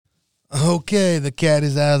Okay, the cat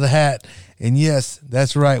is out of the hat. And yes,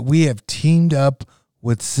 that's right. We have teamed up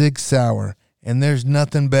with Sig Sauer. And there's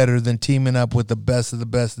nothing better than teaming up with the best of the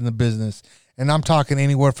best in the business. And I'm talking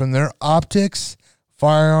anywhere from their optics,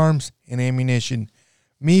 firearms, and ammunition.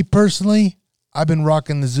 Me personally, I've been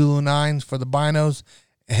rocking the Zulu 9s for the binos,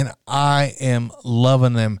 and I am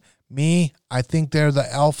loving them. I think they're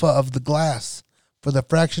the alpha of the glass. For the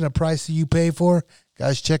fraction of price that you pay for,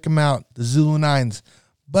 guys, check them out, the Zulu 9s.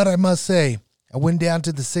 But I must say, I went down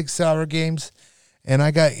to the Sig Sauer games, and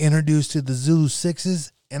I got introduced to the Zulu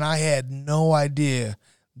 6s, and I had no idea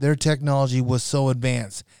their technology was so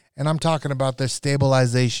advanced. And I'm talking about their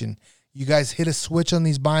stabilization. You guys hit a switch on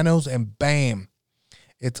these binos, and bam,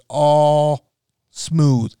 it's all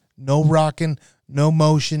smooth. No rocking, no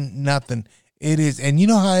motion, nothing. It is. And you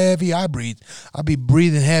know how heavy I breathe. I'll be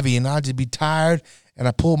breathing heavy, and I'll just be tired, and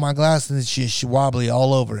I pull my glass, and it's just wobbly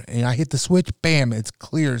all over. And I hit the switch, bam, it's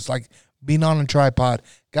clear. It's like being on a tripod.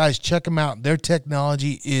 Guys, check them out. Their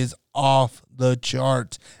technology is off the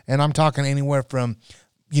charts. And I'm talking anywhere from,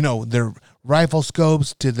 their rifle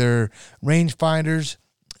scopes to their range finders.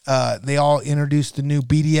 They all introduced the new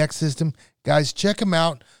BDX system. Guys, check them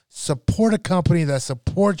out. Support a company that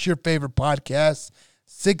supports your favorite podcasts.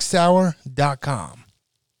 SigSauer.com.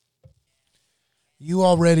 You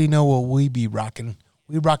already know what we be rocking.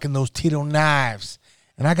 We rocking those Tito knives.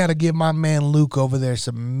 And I got to give my man Luke over there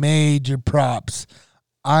some major props.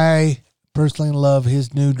 I personally love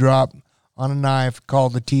his new drop on a knife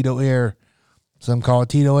called the Tito Air. Some call it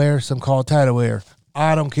Tito Air, some call it Tito Air.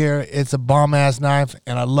 I don't care. It's a bomb-ass knife,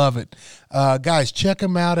 and I love it. Guys, check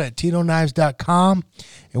them out at TitoKnives.com.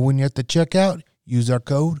 And when you're at the checkout, use our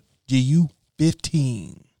code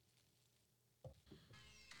GU15.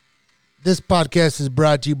 This podcast is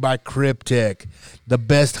brought to you by Kryptek, the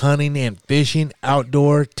best hunting and fishing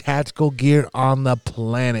outdoor tactical gear on the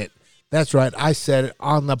planet. That's right, I said it,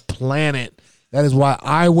 on the planet. That is why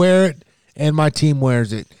I wear it and my team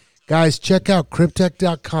wears it. Guys, check out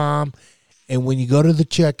Kryptek.com, and when you go to the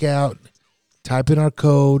checkout, type in our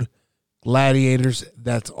code, Gladiators.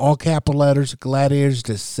 That's all capital letters, Gladiators,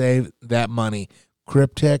 to save that money.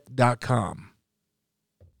 Kryptek.com.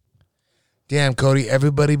 Damn, Cody,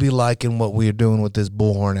 everybody be liking what we're doing with this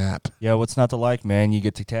Bullhorn app. Yeah, what's not to like, man? You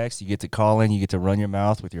get to text, you get to call in, you get to run your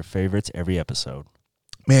mouth with your favorites every episode.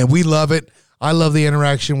 Man, we love it. I love the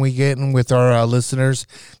interaction we get with our listeners.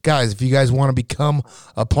 Guys, if you guys want to become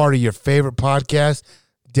a part of your favorite podcast,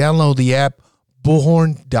 download the app,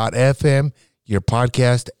 bullhorn.fm, your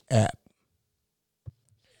podcast app.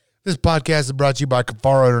 This podcast is brought to you by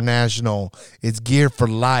Kafaro International. It's gear for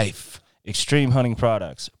life. Extreme hunting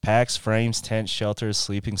products, packs, frames, tents, shelters,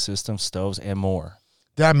 sleeping systems, stoves, and more.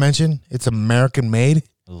 Did I mention it's American made?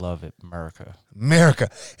 Love it, America. America.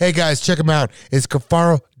 Hey, guys, check them out. It's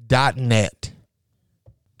Kafaro.net.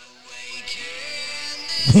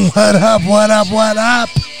 What up, what up, what up?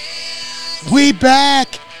 We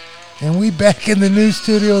back. And we back in the new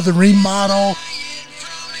studio, the remodel.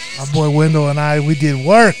 My boy Wendell and I, we did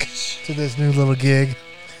work to this new little gig.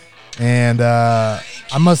 And I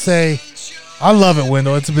must say, I love it,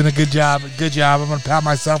 Wendell. It's been a good job. Good job. I'm going to pat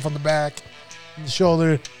myself on the back and the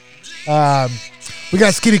shoulder. We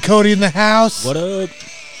got Skinny Cody in the house. What up?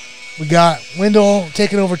 We got Wendell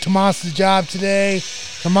taking over Tomas's job today.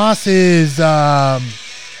 Tomas is, I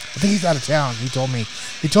think he's out of town. He told me.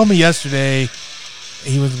 He told me yesterday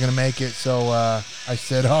he wasn't going to make it. So I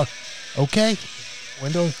said, oh, okay.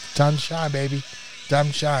 Wendell, time to shine, baby. Time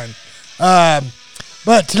to shine.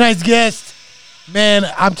 But tonight's guest, man,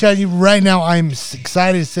 I'm telling you right now, I'm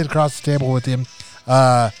excited to sit across the table with him.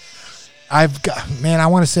 I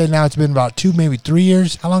want to say now it's been about 2, maybe 3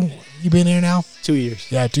 years. How long you been here now? 2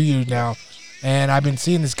 years. Yeah, 2 years now. And I've been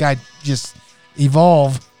seeing this guy just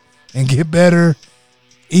evolve and get better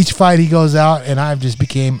each fight he goes out, and I've just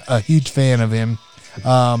became a huge fan of him.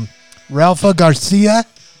 Rafa Garcia.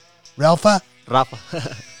 Rafa?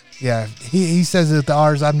 Rafa. Yeah, he says it at the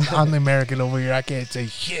R's. I'm the American over here. I can't say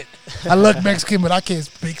shit. I look Mexican, but I can't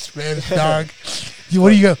speak Spanish, dog.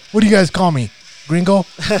 What do you guys call me? Gringo?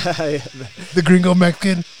 The Gringo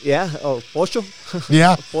Mexican? Yeah. Oh, Pocho?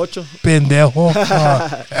 Yeah. Pocho. Pendejo.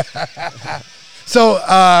 So,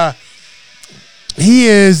 he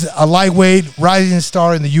is a lightweight rising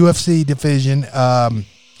star in the UFC division.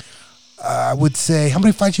 I would say, how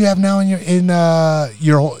many fights you have now in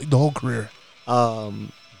the whole career?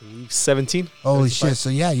 17. Holy shit! So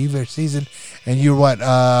yeah, you've been seasoned, and you're what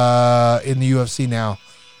in the UFC now?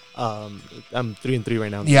 I'm 3-3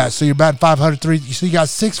 right now. Yeah, so you're about 503. So you got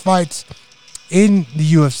 6 fights in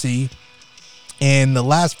the UFC, and the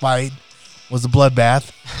last fight was a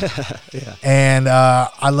bloodbath. Yeah. And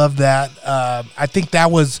I love that. I think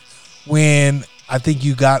that was when I think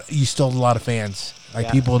you stole a lot of fans. Like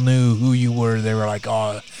Yeah. people knew who you were. They were like,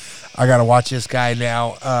 "Oh, I got to watch this guy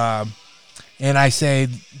now." And I say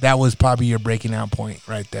that was probably your breaking out point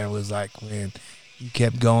right there. Was like when you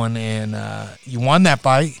kept going and you won that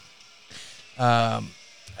fight.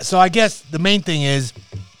 So I guess the main thing is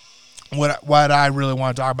what I really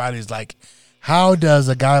want to talk about is like, how does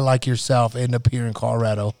a guy like yourself end up here in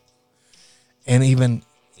Colorado? And even,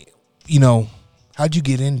 how'd you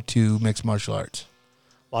get into mixed martial arts?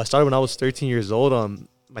 Well, I started when I was 13 years old.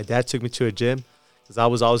 My dad took me to a gym because I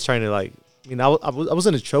was always trying to I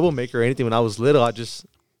wasn't a troublemaker or anything when I was little. I just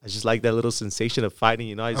like that little sensation of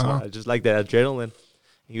fighting. I just like that adrenaline.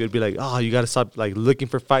 He would be like, "Oh, you got to stop like looking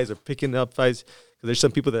for fights or picking up fights," because there's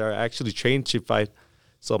some people that are actually trained to fight.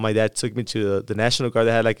 So my dad took me to the National Guard.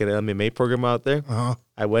 They had like an MMA program out there.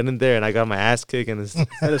 I went in there and I got my ass kicked, and instead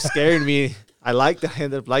of scaring me, I liked it. I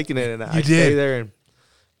ended up liking it, and I stayed there.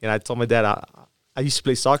 And I told my dad I used to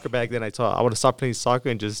play soccer back then. I want to stop playing soccer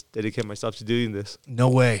and just dedicate myself to doing this. No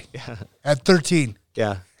way. Yeah. At 13.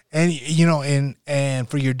 Yeah. And and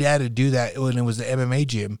for your dad to do that when it was the MMA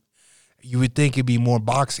gym, you would think it'd be more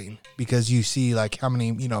boxing because you see like how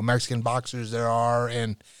many Mexican boxers there are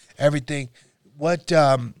and everything. What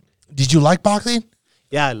did you like boxing?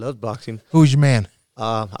 Yeah, I love boxing. Who's your man?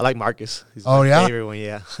 I like Marcus. He's Oh, my yeah? favorite one.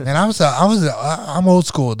 Yeah. And I'm old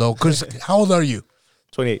school though. Cause how old are you?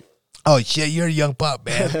 28. Oh shit, you're a young pup,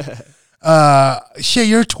 man. Shit,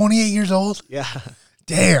 you're 28 years old. Yeah.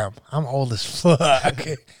 Damn, I'm old as fuck.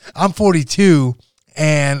 I'm 42,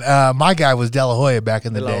 and my guy was De La Hoya back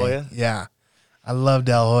in the De La day. Hoya? Yeah, I love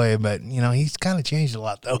De La Hoya, but he's kind of changed a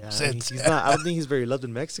lot though Yeah, since. he's not. I don't think he's very loved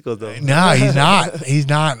in Mexico though. No, he's not. He's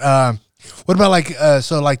not. What about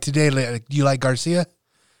like today? Like, do you like Garcia?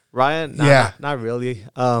 Ryan? Nah, Yeah. not really.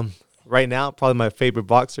 Right now, probably my favorite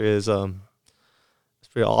boxer is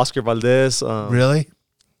Oscar Valdez. Really,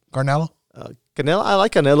 Garnelo? Canelo. I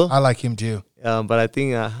like Canelo. I like him too. But I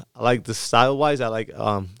think I like the style wise. I like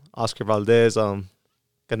Oscar Valdez.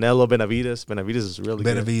 Canelo Benavides. Benavides is really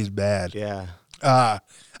good. Benavidez bad. Yeah. I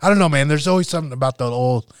don't know, man. There's always something about the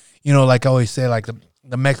old, like I always say, like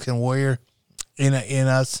the Mexican warrior in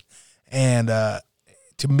us. And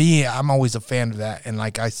to me, I'm always a fan of that. And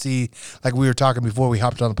like I see, like we were talking before we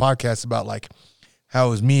hopped on the podcast about like how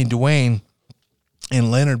it was me and Dwayne and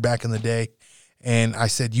Leonard back in the day. And I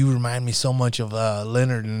said, you remind me so much of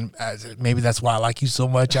Leonard. And maybe that's why I like you so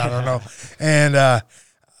much. I don't know. And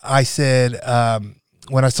I said,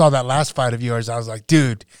 when I saw that last fight of yours, I was like,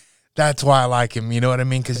 dude, that's why I like him. You know what I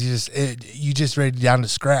mean? Because you just ready down to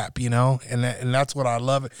scrap, and that's what I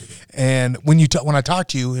love. And when I talk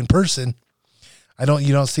to you in person, you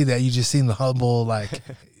don't see that. You just seem the humble. Like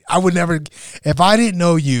I would never, if I didn't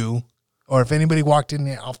know you, or if anybody walked in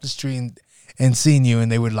there off the street and seen you,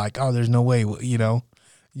 and they would like, oh, there's no way,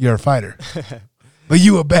 you're a fighter. But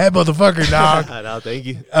you a bad motherfucker, dog. No, thank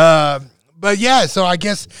you. But yeah, so I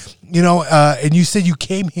guess and you said you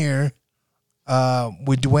came here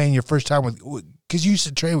with Dwayne your first time because you used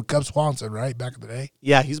to train with Cub Swanson, right, back in the day.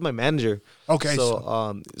 Yeah, he's my manager. Okay,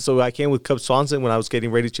 so I came with Cub Swanson when I was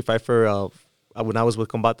getting ready to fight for when I was with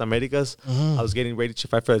Combate Americas. I was getting ready to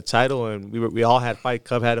fight for the title, and we all had fight.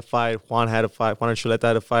 Cub had a fight. Juan had a fight. Juan and Chuleta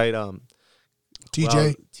had a fight.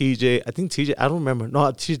 TJ, I think TJ. I don't remember. No,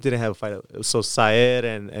 TJ didn't have a fight. So Syed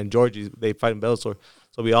and Georgie, they fight in Bellator.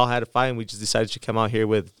 So we all had a fight, and we just decided to come out here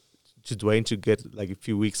to Dwayne to get like a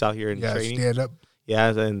few weeks out here in training. Stand up. Yeah,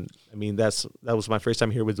 and I mean that was my first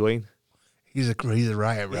time here with Dwayne. He's a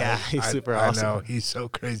riot, right? Yeah, he's super awesome. I know, he's so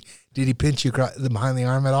crazy. Did he pinch you behind the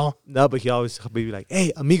arm at all? No, but he always be like,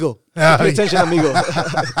 "Hey, amigo, Oh, pay attention, amigo."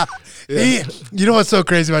 You know what's so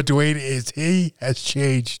crazy about Dwayne is he has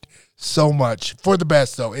changed so much for the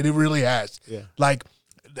best, though, and it really has. Yeah. Like,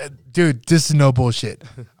 dude, this is no bullshit.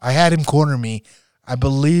 I had him corner me. I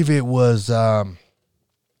believe it was a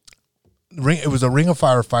Ring of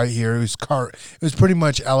Fire fight here. It was pretty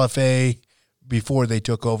much LFA before they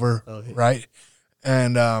took over, right?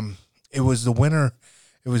 And it was the winner.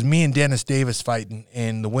 It was me and Dennis Davis fighting,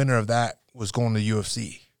 and the winner of that was going to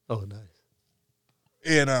UFC. Oh, nice.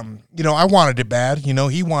 And I wanted it bad.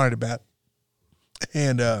 He wanted it bad.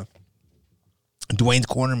 And Dwayne's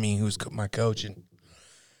cornered me, who's my coach, and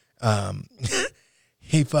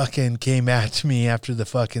he fucking came at me after the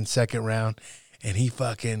fucking second round, and he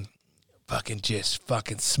fucking fucking just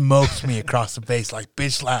fucking smokes me across the face, like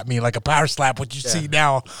bitch slap me, like a power slap, what you see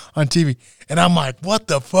now on TV. And I'm like, what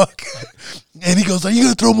the fuck? And he goes, are you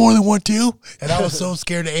going to throw more than one too? And I was so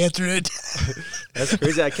scared to answer it. That's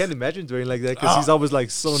crazy. I can't imagine doing like that because he's always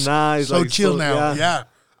like so nice. So like, chill now. Yeah.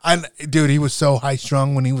 Dude, he was so high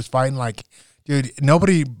strung when he was fighting. Like, dude,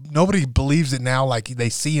 nobody believes it now. Like, they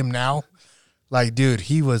see him now. Like, dude,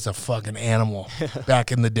 he was a fucking animal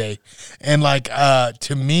back in the day. And like,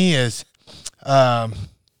 to me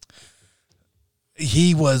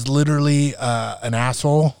he was literally an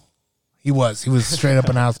asshole. He was straight up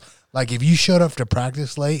an asshole. Like, if you showed up to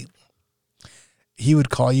practice late, he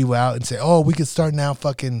would call you out and say, "Oh, we could start now.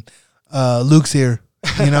 Fucking Luke's here."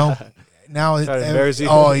 You know. Now, he embarrassed you,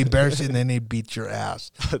 and then he'd beat your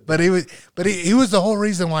ass. But he was the whole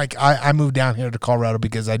reason. Like, I moved down here to Colorado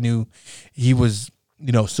because I knew he was,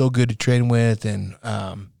 so good to train with, and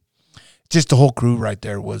just the whole crew right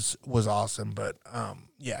there was awesome. But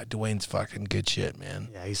yeah, Dwayne's fucking good shit, man.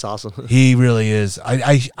 Yeah, he's awesome. He really is.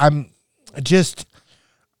 I'm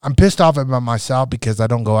pissed off about myself because I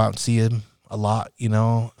don't go out and see him a lot. We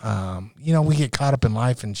get caught up in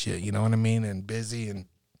life and shit. You know what I mean? And busy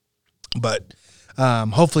But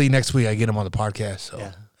hopefully next week I get him on the podcast.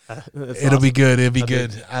 So it'll be good. It'll be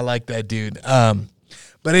good. I like that dude.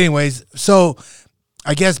 But anyways, so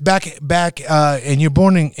I guess back, and you're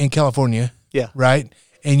born in California. Yeah. Right.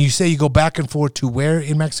 And you say you go back and forth to where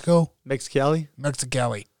in Mexico? Mexicali.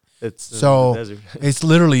 It's in the desert. It's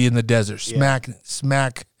literally in the desert. Yeah.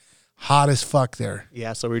 Smack, hot as fuck there.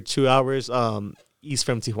 Yeah. So we're 2 hours east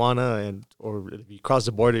from Tijuana, or if you cross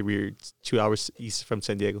the border, we're 2 hours east from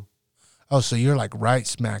San Diego. Oh, so you're like right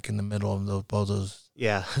smack in the middle of both those.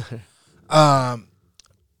 Yeah.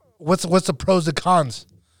 What's the pros and cons?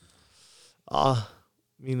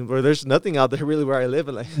 Where there's nothing out there really where I live.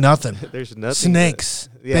 Like nothing. There's nothing. Snakes,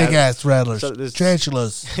 big ass rattlers,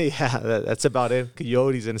 tarantulas. Yeah, that's about it.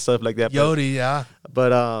 Coyotes and stuff like that. Coyote, yeah.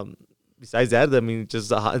 But besides that, just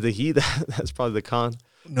the heat. That's probably the con.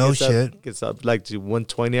 No shit. Gets up like to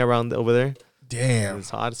 120 around over there. Damn. And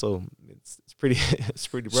it's hot, so it's pretty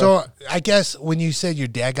rough. So I guess when you said your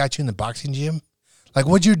dad got you in the boxing gym, like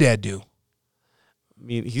what'd your dad do?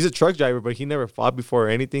 He's a truck driver, but he never fought before or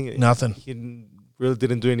anything. Nothing. He really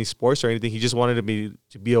didn't do any sports or anything. He just wanted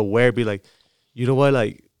to be aware, be like, you know what,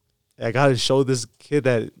 like I gotta show this kid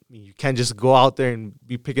that you can't just go out there and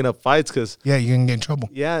be picking up fights because you can get in trouble.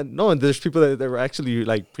 Yeah, no, and there's people that were actually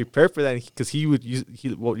like prepared for that because he would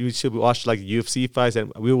watch like UFC fights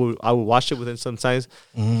and I would watch it with him sometimes.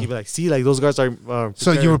 Mm-hmm. He'd be like, see, like those guys are.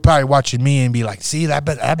 So you were probably watching me and be like, see that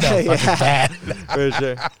fucking bad. For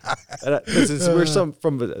sure. Since we're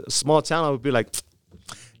from a small town, I would be like,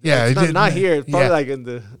 yeah, it's not here. It's probably like in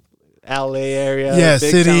the LA area. Yeah,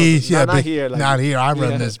 cities. Yeah, not here. Like, not here. I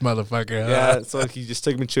run this motherfucker. Yeah, so he just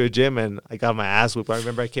took me to a gym and I got my ass whooped. I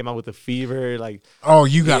remember I came out with a fever. Like, oh,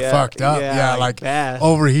 you got fucked up. Yeah, like bad.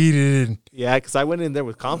 Overheated. Yeah, because I went in there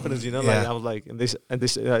with confidence, like I was like, and they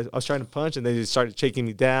I was trying to punch and they just started shaking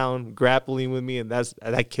me down, grappling with me, and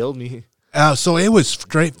that killed me. So it was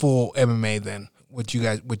straight full MMA then. When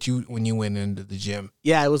you went into the gym?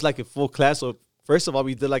 Yeah, it was like a full class. So first of all,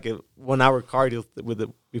 we did like a 1 hour cardio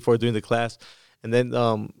before doing the class, and then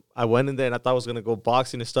I went in there and I thought I was gonna go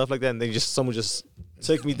boxing and stuff like that, and then someone just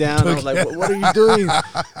took me down. I was like, "What are you doing?"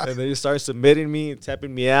 And they just started submitting me,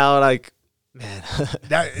 tapping me out. Like, man,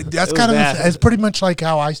 that's kind of it's pretty much like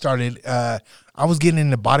how I started. I was getting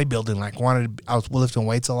into bodybuilding, I was lifting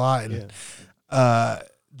weights a lot, and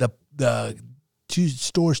the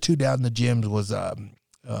two down the gyms was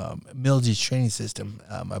Millsy's training system.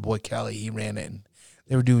 My boy Callie, he ran it, and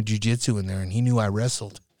they were doing jiu-jitsu in there, and he knew I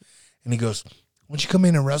wrestled, and he goes, "Why don't you come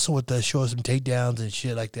in and wrestle with us, show us some takedowns and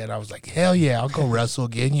shit like that?" I was like, "Hell yeah, I'll go wrestle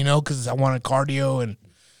again," because I wanted cardio,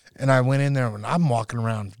 and I went in there and I'm walking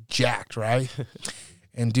around jacked, right?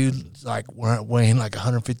 And dude's like weighing like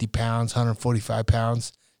 150 pounds, 145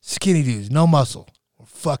 pounds, skinny dudes, no muscle,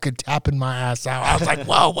 fucking tapping my ass out. I was like,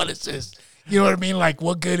 "Whoa, what is this?" You know what I mean? Like,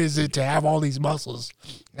 what good is it to have all these muscles?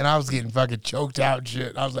 And I was getting fucking choked out and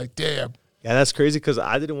shit. I was like, damn. Yeah, that's crazy because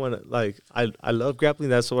I didn't want to, I love grappling.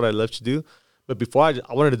 That's what I love to do. But before,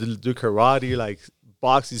 I wanted to do karate, like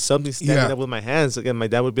boxing, something standing up with my hands. Again, my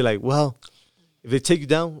dad would be like, well, if they take you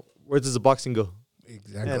down, where does the boxing go?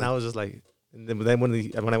 Exactly. And I was just like, and then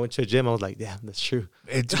when I went to a gym, I was like, yeah, that's true.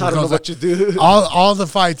 I don't know what you do. All the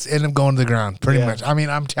fights end up going to the ground, pretty much. I mean,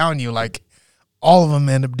 I'm telling you, like, all of them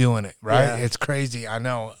end up doing it, right? Yeah. It's crazy. I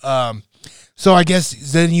know. So I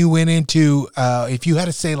guess then you went into, if you had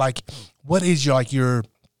to say, like, what is your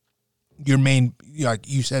main, like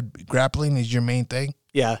you said, grappling is your main thing?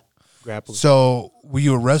 Yeah. grappling. So were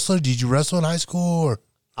you a wrestler? Did you wrestle in high school? Or?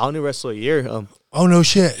 I only wrestled a year. Oh, no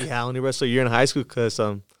shit. Yeah, I only wrestled a year in high school because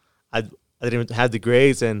I didn't have the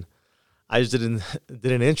grades and I just didn't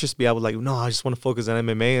interest me. I was like, no, I just want to focus on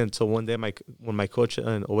MMA. Until one day, when my coach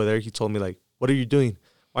over there, he told me like, "What are you doing?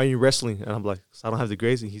 Why are you wrestling?" And I'm like, "I don't have the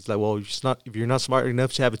grades." And he's like, "Well, if you're not smart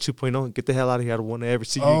enough to have a 2.0, get the hell out of here. I don't want to ever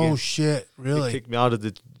see you again." Oh shit, He really? kicked me out of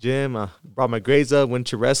the gym. I brought my grades up, went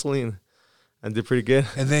to wrestling, and did pretty good.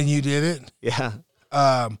 And then you did it. Yeah,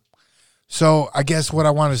 So I guess what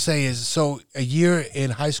I want to say is, so a year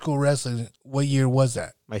in high school wrestling. What year was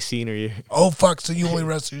that? my senior year. Oh fuck! So you only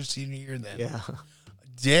wrestled your senior year then? Yeah,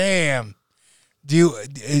 Damn. Do you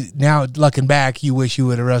now looking back, you wish you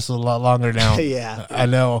would have wrestled a lot longer now? yeah, I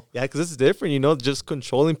know. yeah. Because it's different, you know. Just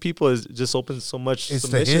controlling people is just opens so much. It's the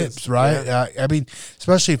submissions. hips, right? Yeah. I mean,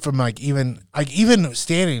 especially from even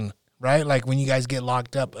standing, right? Like when you guys get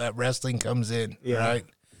locked up, wrestling comes in, Yeah. right?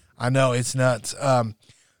 I know it's nuts. I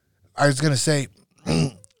was gonna say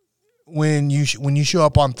when you show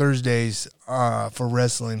up on Thursdays for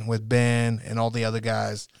wrestling with Ben and all the other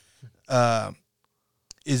guys,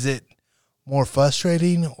 is it more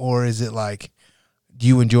frustrating or is it like, do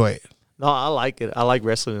you enjoy it? No, I like it. I like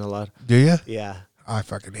wrestling a lot. Do you? Yeah. I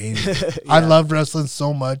fucking hate it. Yeah. I loved wrestling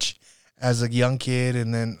so much as a young kid,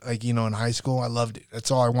 and then in high school, I loved it. That's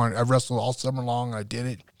all I wanted. I wrestled all summer long. I did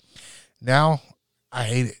it. Now, I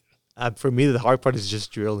hate it. For me, the hard part is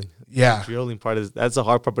just drilling. Yeah. The drilling part that's the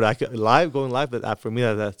hard part. But going live, but for me,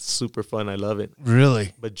 that's super fun. I love it.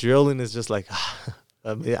 Really. But drilling is just like,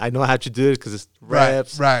 I know how to do it because it's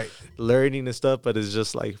reps, Right. learning and stuff. But it's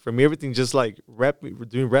just like, for me, everything just like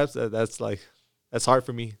doing reps. That's hard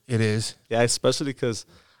for me. It is. Yeah, especially because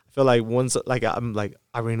I feel like once I'm like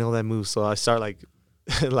I already know that move, so I start like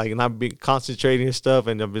like not be concentrating and stuff,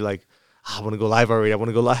 and I'll be like, I want to go live already. I want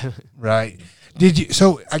to go live. Right. Did you?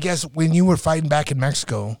 So I guess when you were fighting back in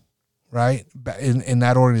Mexico, right, in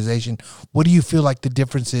that organization, what do you feel like the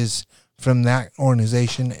difference is from that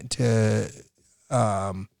organization to,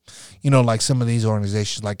 like some of these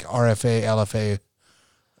organizations like RFA, LFA,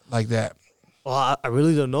 like that? Well, I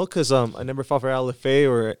really don't know because I never fought for LFA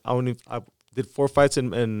or I did 4 fights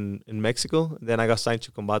in Mexico. And then I got signed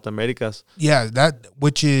to Combate Americas. Yeah,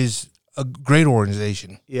 which is a great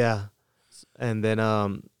organization. Yeah, and then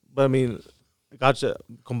but I mean, gotcha.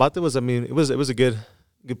 Combate was it was a good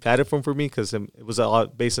platform for me because it was a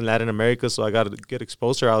lot based in Latin America, so I got a good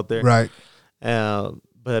exposure out there. Right.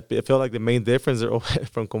 But I feel like the main difference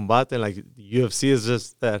from Combate and like the UFC is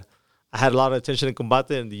just that I had a lot of attention in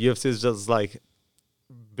Combate, and the UFC is just like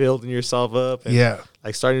building yourself up. And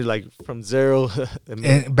like starting like from zero and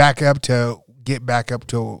get back up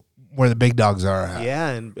to where the big dogs are at. Yeah,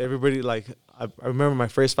 and everybody like I remember my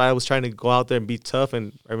first fight, I was trying to go out there and be tough,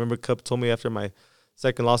 and I remember Cup told me after my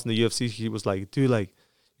second loss in the UFC, he was like, dude, like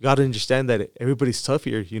you got to understand that everybody's tough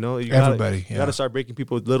here, you know? You got to start breaking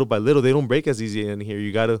people little by little. They don't break as easy in here.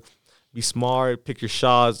 You got to be smart, pick your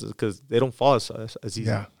shots because they don't fall as easy.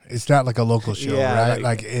 Yeah, it's not like a local show, right?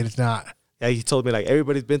 Like it's not. Yeah, he told me like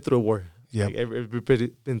everybody's been through a war. Yeah, like, everybody's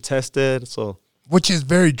been tested, so. Which is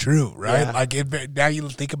very true, right? Yeah. Like now you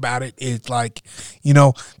think about it, it's like,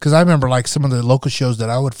 because I remember like some of the local shows that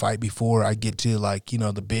I would fight before I get to like,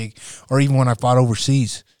 the big, or even when I fought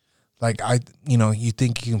overseas, like you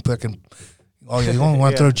think you can fucking, you only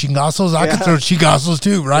want to throw chingazos? I can throw chingazos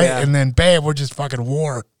too, right? Yeah. And then bam, we're just fucking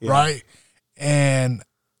war, right? And,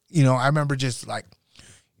 I remember just like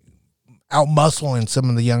out muscling some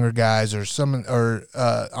of the younger guys or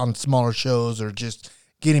on smaller shows or just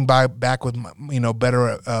getting back with,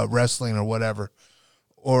 better wrestling or whatever,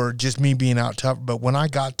 or just me being out tough. But when I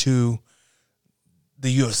got to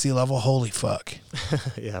the UFC level, holy fuck.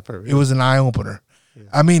 Yeah, for real. It was an eye opener. Yeah.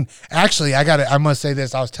 I mean, actually, I must say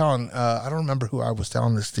this. I was telling, I don't remember who I was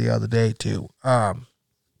telling this the other day too.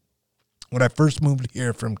 When I first moved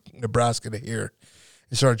here from Nebraska to here,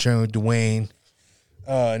 I started training with Dwayne,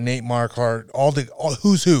 Nate Marquardt, all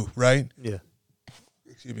who's who, right? Yeah.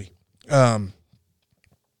 Excuse me.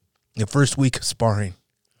 The first week of sparring,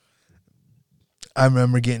 I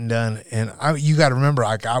remember getting done, and you got to remember,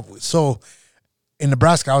 so in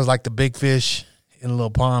Nebraska, I was like the big fish in a little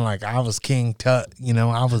pond. Like I was King Tut,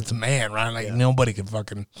 I was the man, right? Like nobody could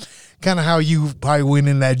fucking, kind of how you probably went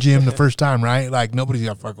in that gym the first time, right? Like nobody's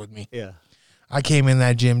gonna fuck with me. Yeah. I came in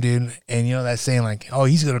that gym, dude, and that saying like, oh,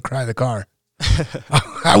 he's gonna cry the car.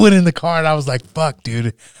 I went in the car and I was like, fuck,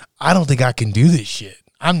 dude, I don't think I can do this shit.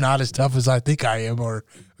 I'm not as tough as I think I am or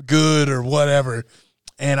good or whatever.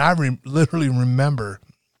 And I literally remember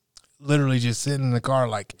just sitting in the car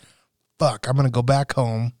like, fuck, I'm going to go back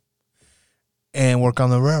home and work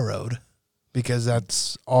on the railroad because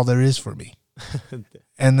that's all there is for me.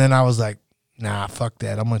 And then I was like, nah, fuck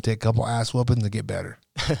that. I'm going to take a couple ass whoopings to get better.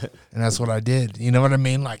 And that's what I did. You know what I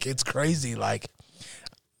mean? Like, it's crazy. Like,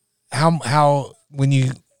 how when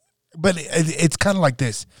you, but it's kind of like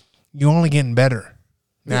this. You're only getting better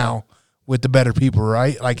now with the better people,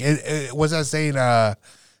 right? Like, what's that saying?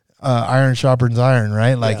 Iron sharpens iron,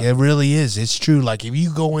 right? Like, it really is. It's true. Like, if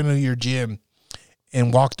you go into your gym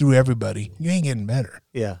and walk through everybody, you ain't getting better.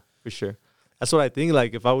 Yeah, for sure. That's what I think.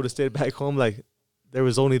 Like, if I would have stayed back home, like, there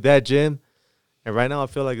was only that gym. And right now I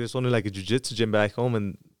feel like there's only like a jiu-jitsu gym back home,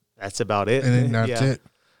 and that's about it. And then that's it.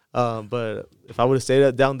 But if I would have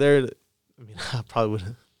stayed down there, I mean, I probably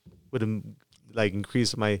would have like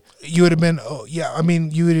increased my. You would have been, I mean,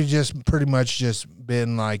 you would have just pretty much just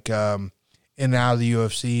been like in and out of the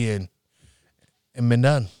UFC and been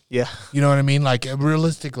done. Yeah. You know what I mean? Like,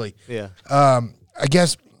 realistically. Yeah. I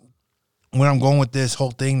guess where I'm going with this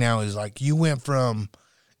whole thing now is like you went from,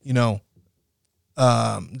 you know,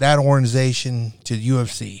 that organization to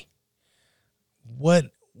UFC.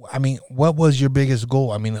 What was your biggest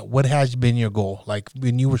goal? I mean, what has been your goal? Like,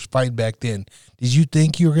 when you were fighting back then, did you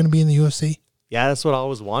think you were going to be in the UFC? Yeah, that's what I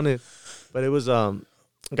always wanted. But it was,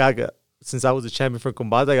 since I was a champion for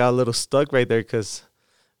Combate, I got a little stuck right there because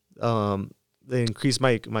they increased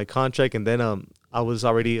my contract, and then I was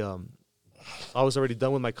already done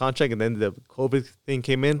with my contract, and then the COVID thing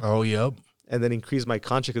came in. Oh, yep. And then increased my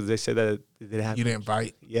contract because they said that they didn't have. You didn't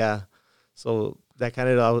fight. Yeah, so that kind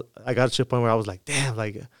of I got to a point where I was like, damn,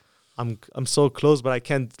 like I'm so close, but I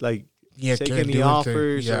can't like take any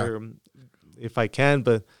offers or if I can.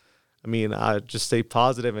 But I mean, I just stay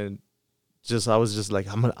positive and I was just like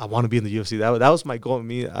I want to be in the UFC. That was my goal.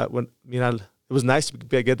 It was nice to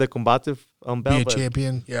get the combative belt, be a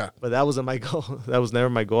champion. Yeah, but that wasn't my goal. That was never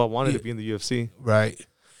my goal. I wanted to be in the UFC. Right.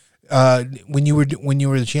 When you were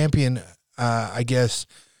the champion. I guess,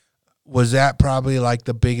 was that probably like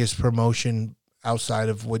the biggest promotion outside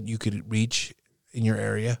of what you could reach in your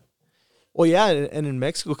area? Well, yeah, and in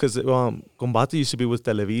Mexico, because Combate used to be with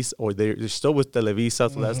Televisa, or they're still with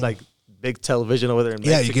Televisa, so that's like big television over there in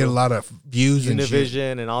Mexico. Yeah, you get a lot of views and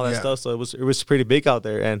Univision and all that stuff, so it was pretty big out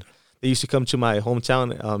there, and they used to come to my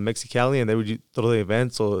hometown, Mexicali, and they would throw the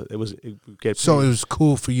event, so it was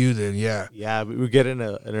cool for you then, yeah. Yeah, we would get in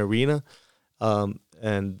an arena,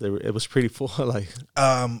 and it was pretty full. Like,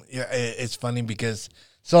 it's funny because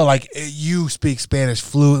you speak Spanish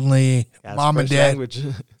fluently. Yeah, mom and dad, language.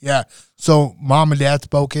 Yeah. So mom and dad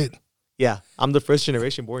spoke it. Yeah, I'm the first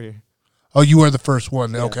generation born here. Oh, you are the first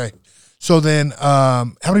one. Yeah. Okay. So then,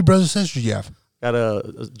 how many brothers and sisters do you have? Got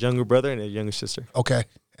a younger brother and a younger sister. Okay,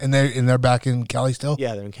 and they're back in Cali still.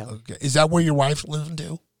 Yeah, they're in Cali. Okay. Is that where your wife's living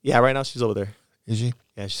too? Yeah, right now she's over there. Is she?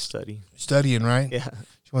 Yeah, she's studying, right? Yeah.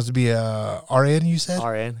 She wants to be a RN, you said?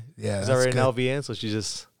 RN. Yeah, she's that's already good. an LVN, so she's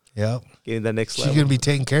just getting that next level. She's going to be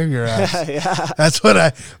taking care of your ass. Yeah. That's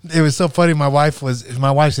what it was so funny. My wife's in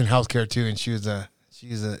healthcare too, and she's a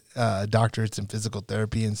doctorate in physical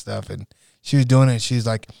therapy and stuff, and she was doing it. She's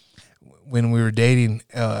like, when we were dating,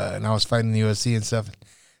 and I was fighting the UFC and stuff,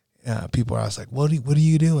 people were like, what do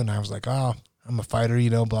you do? And I was like, oh, I'm a fighter,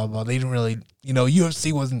 blah, blah. They didn't really,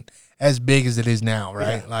 UFC wasn't as big as it is now,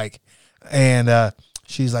 right? Yeah. And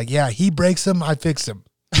she's like, yeah, he breaks them, I fix them.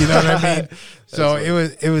 You know what I mean? So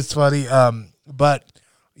it was funny. But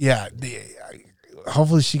yeah,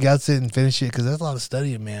 hopefully she got it and finish it because there's a lot of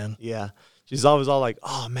studying, man. Yeah. She's always all like,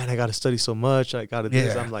 oh man, I got to study so much. I got to do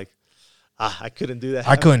this. I'm like, I couldn't do that.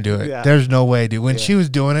 I couldn't do it. Yeah. There's no way, dude. When she was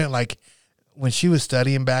doing it, like when she was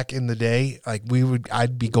studying back in the day, like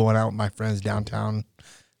I'd be going out with my friends downtown,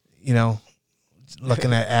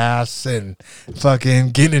 looking at ass and fucking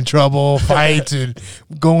getting in trouble, fights and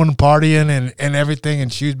going partying and everything.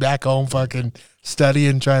 And she was back home fucking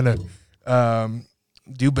studying, trying to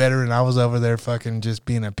do better. And I was over there fucking just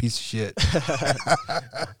being a piece of shit.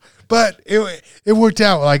 But it worked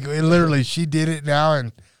out. Like literally she did it now.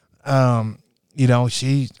 And,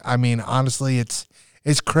 honestly,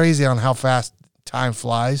 it's crazy on how fast time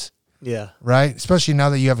flies. Yeah. Right. Especially now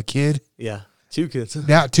that you have a kid. Yeah. 2 kids.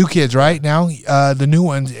 Now 2 kids, right? Now, the new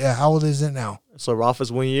ones, how old is it now? So Rafa's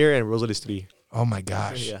 1 year and Rosalie's 3. Oh my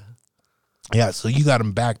gosh. Yeah. Yeah. So you got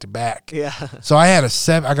them back to back. Yeah. So I got a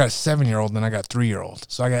 7-year-old and I got a 3-year-old.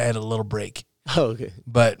 So I got to add a little break. Oh, okay.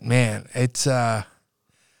 But man, it's, I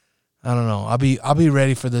don't know. I'll be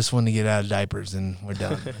ready for this one to get out of diapers and we're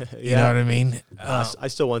done. You know what I mean? I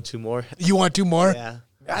still want 2 more. You want 2 more? Yeah.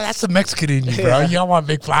 That's the Mexican in you, bro. Yeah. You don't want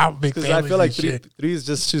big families. I feel like 3 is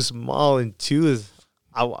just too small, and 2 is.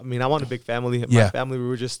 I want a big family. Yeah. My family, we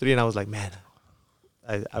were just 3, and I was like, man,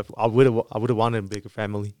 I would have wanted a bigger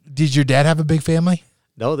family. Did your dad have a big family?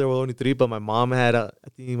 No, there were only 3, but my mom had, I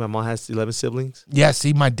think my mom has 11 siblings. Yeah,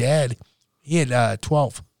 see, my dad, he had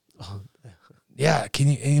 12. Yeah,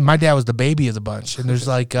 my dad was the baby of the bunch, and there's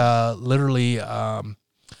like literally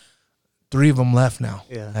 3 of them left now.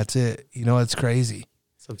 Yeah. That's it. You know, it's crazy.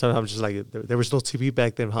 Sometimes I'm just like, there was no TV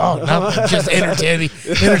back then, Oh, huh? nothing. Just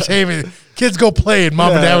entertainment. Kids go play, and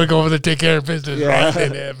mom and dad would go over there take care of business,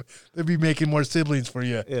 right? They'd be making more siblings for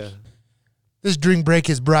you. Yeah. This drink break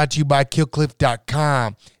is brought to you by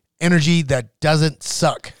KillCliff.com. Energy that doesn't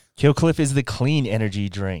suck. KillCliff is the clean energy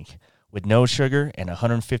drink with no sugar and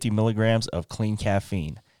 150 milligrams of clean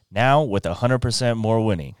caffeine. Now with 100% more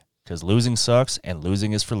winning, because losing sucks and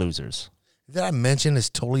losing is for losers. Did I mention it's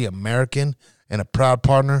totally American and a proud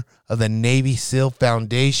partner of the Navy SEAL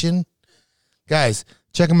Foundation? Guys,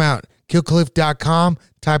 check them out. KillCliff.com.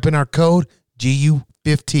 Type in our code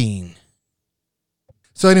GU15.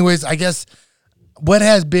 So anyways, I guess what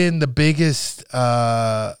has been the biggest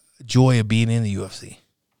joy of being in the UFC?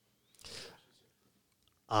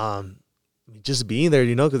 Just being there,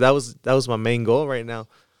 you know, because that was my main goal right now.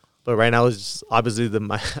 But right now, it's just obviously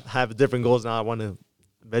I have different goals now. I want to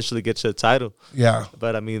eventually get to the title. Yeah.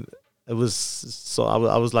 But I mean, it was so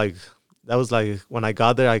I was like, that was like when I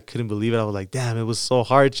got there, I couldn't believe it. I was like, damn, it was so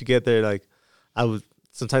hard to get there. Like,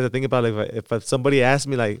 sometimes I think about it, if somebody asked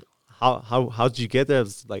me like, how did you get there? I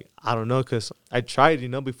was like, I don't know, because I tried, you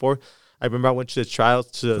know, before. I remember I went to the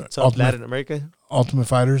trials to Latin America. Ultimate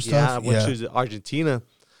Fighter stuff? Yeah, I went to Argentina.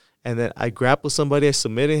 And then I grappled somebody, I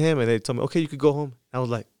submitted him, and they told me, okay, you could go home. And I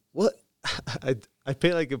was like, what? I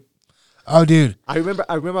paid like Oh, dude. I remember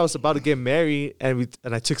I was about to get married, and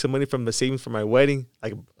I took some money from the savings for my wedding,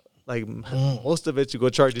 like most of it to go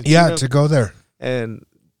to Argentina. Yeah, to go there. And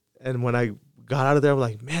when I got out of there, I was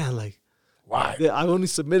like, man, like, why? I only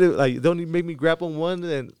submitted, like, they only made me grapple one,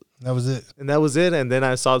 and that was it. And that was it. And then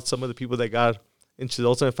I saw some of the people that got into the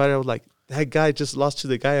Ultimate Fighter. I was like, that guy just lost to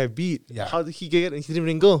the guy I beat. Yeah. How did he get it? And he didn't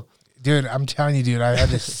even go. Dude, I'm telling you, dude, I had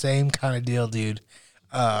the same kind of deal, dude.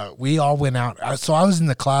 We all went out. So I was in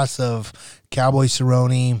the class of Cowboy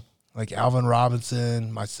Cerrone, like Alvin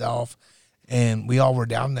Robinson, myself, and we all were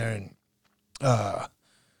down there. And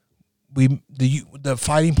the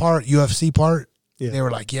fighting part, UFC part, they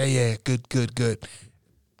were like, yeah, good.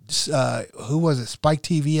 Who was it? Spike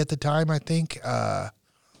TV at the time, I think.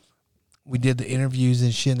 We did the interviews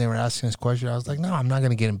and shit, and they were asking us questions. I was like, no, I'm not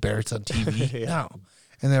going to get embarrassed on TV. No.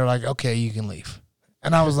 And they were like, okay, you can leave.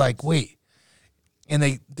 And I was like, wait. And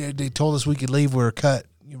they told us we could leave. We were cut,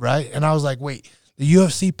 right? And I was like, wait, the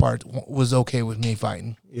UFC part was okay with me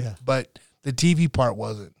fighting. Yeah. But the TV part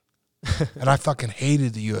wasn't. And I fucking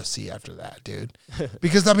hated the UFC after that, dude.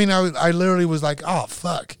 Because, I mean, I literally was like, oh,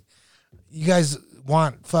 fuck. You guys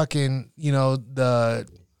want fucking,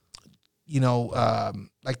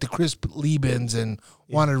 like the Chris Liebens and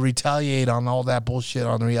want to retaliate on all that bullshit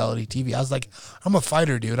on reality TV. I was like, I'm a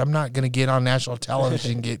fighter, dude. I'm not going to get on national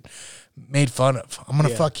television and get made fun of. I'm going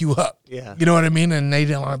to fuck you up. Yeah. You know what I mean? And they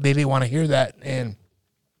didn't want to hear that. And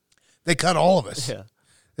they cut all of us. Yeah.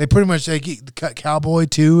 They pretty much cut Cowboy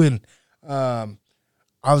too. And I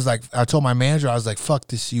was like, I told my manager, I was like, fuck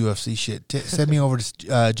this UFC shit. Send me over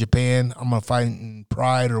to Japan. I'm going to fight in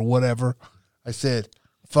Pride or whatever. I said,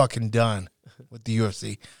 fucking done with the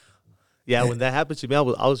UFC. Yeah, when that happened to me, I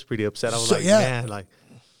was pretty upset. I was like, yeah. man, like,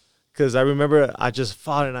 because I remember I just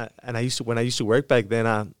fought, and I used to work back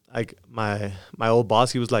then. Like my old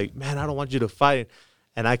boss, he was like, man, I don't want you to fight,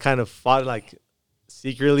 and I kind of fought like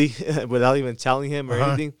secretly without even telling him or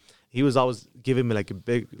anything. He was always giving me like a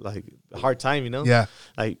big hard time, you know? Yeah.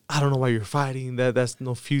 Like, I don't know why you're fighting. That's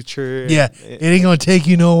no future. Yeah, it ain't gonna take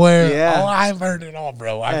you nowhere. Yeah. Oh, I've heard it all,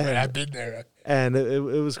 bro. I've been there. And it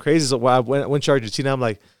was crazy. So when I went to Argentina, I'm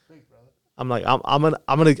like, I'm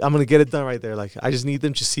gonna get it done right there. Like, I just need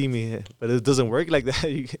them to see me, but it doesn't work like that.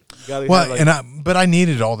 You gotta but I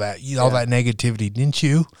needed all that, all that negativity, didn't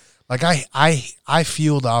you? Like I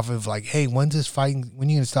fueled off of like, hey, when's this fighting? When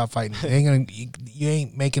you gonna stop fighting? You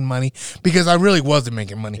ain't making money, because I really wasn't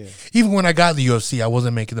making money. Yeah. Even when I got the UFC, I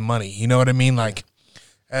wasn't making the money. You know what I mean? Like,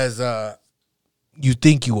 as you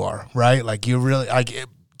think you are, right? Like, you really like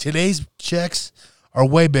today's checks are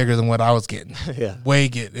way bigger than what I was getting. Yeah,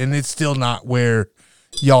 and it's still not where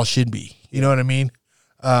y'all should be. You know what I mean?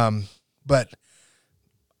 But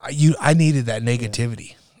I needed that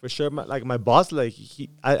negativity. For sure. My boss, like,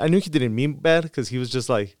 I knew he didn't mean bad, because he was just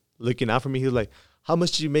like looking out for me. He was like, how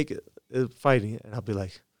much did you make fighting? And I'll be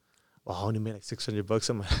like, well, I only made like $600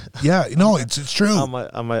 on my yeah, no, it's true on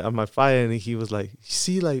my fight. And he was like,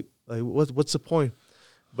 see, like what's the point?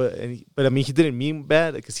 But I mean, he didn't mean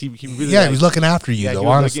bad, because he really he was looking after you, though. he was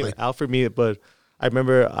honestly, looking out for me. But I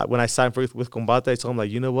remember when I signed with Combate, I told him,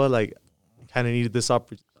 like, you know what, like, I kind of needed this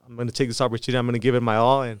opportunity. I'm going to take this opportunity. I'm going to give it my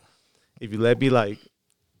all. And if you let me, like,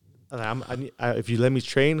 if you let me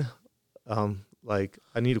train, like,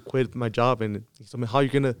 I need to quit my job. And he told me, how are you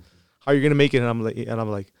gonna make it? And I'm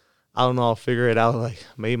like, I don't know. I'll figure it out. Like,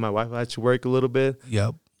 maybe my wife will have to work a little bit.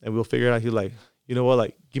 Yep. And we'll figure it out. He's like, you know what?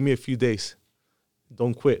 Like, give me a few days.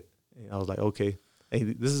 Don't quit. And I was like, okay.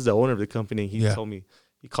 And this is the owner of the company. He told me,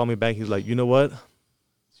 he called me back. He's like, you know what?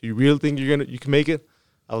 So you really think you can make it?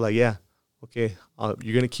 I was like, yeah. Okay.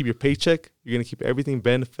 You're going to keep your paycheck. You're going to keep everything,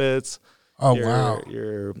 benefits. Oh, wow.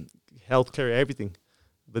 Your health care, everything.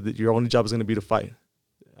 But your only job is going to be to fight.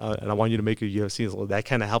 And I want you to make a UFC. So that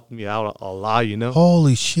kind of helped me out a lot, you know?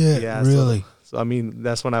 Holy shit. Yeah, really? So, I mean,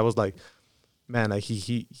 that's when I was like, man, like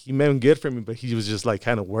he meant good for me, but he was just like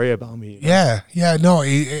kind of worried about me. You know? Yeah. Yeah. No,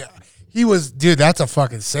 he was, dude, that's a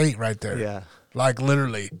fucking saint right there. Yeah. Like,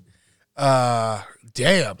 literally.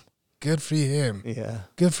 Damn. Good for him. Yeah.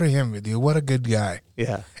 Good for him, dude. What a good guy.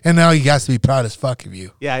 Yeah. And now he got to be proud as fuck of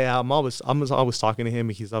you. Yeah. Yeah. I'm always talking to him,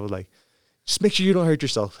 and he's always like, just make sure you don't hurt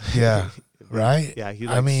yourself. Yeah. Right? Yeah. He's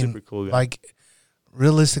like super cool guy. Like,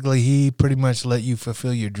 realistically, he pretty much let you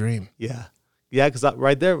fulfill your dream. Yeah. Yeah. Because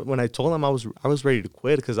right there, when I told him I was ready to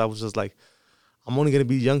quit, because I was just like, I'm only going to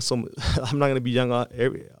be young. So I'm not going to be young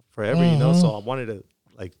forever, you know? So I wanted to,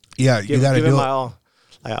 like, you got to do my it. all.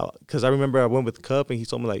 Because I remember I went with Cup, and he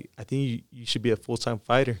told me, like, I think you should be a full-time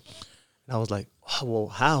fighter. And I was like, oh, well,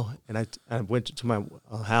 how? And I went to my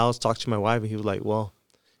house, talked to my wife, and he was like, well,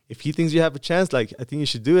 if he thinks you have a chance, like, I think you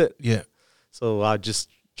should do it. Yeah. So I just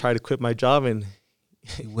tried to quit my job, and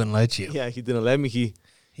he wouldn't let you. Yeah, he didn't let me. He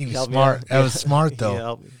was smart. That was smart,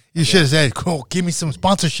 though. You should have said, cool, give me some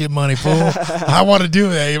sponsorship money, fool. I want to do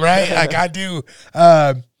that, right? Like, I do.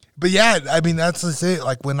 But, yeah, I mean, that's it.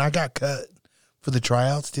 Like, when I got cut for the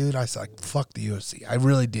tryouts, dude, I was like, fuck the UFC. I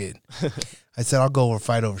really did. I said, I'll go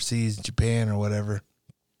fight overseas, Japan or whatever.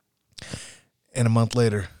 And a month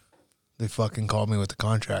later, they fucking called me with the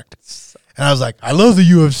contract. And I was like, I love the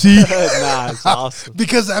UFC. Nah, it's awesome.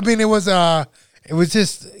 Because, I mean, it was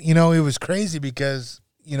just, you know, it was crazy because,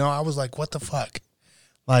 you know, I was like, what the fuck?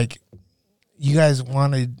 Like, you guys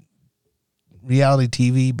wanted reality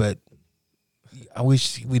TV, but I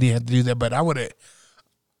wish we didn't have to do that. But I would have,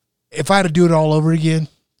 if I had to do it all over again,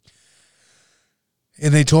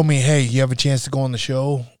 and they told me, hey, you have a chance to go on the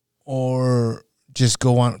show or just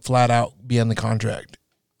go on flat out, be on the contract,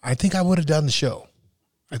 I think I would have done the show.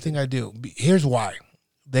 I think I do. Here's why.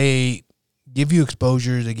 They give you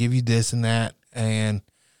exposure, they give you this and that, and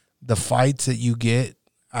the fights that you get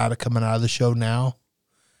coming out of the show now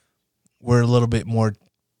were a little bit more,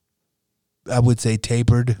 I would say,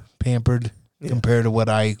 tapered, pampered, compared to what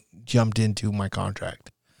I jumped into my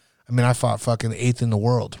contract. I mean, I fought fucking 8th in the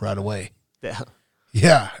world right away. Yeah.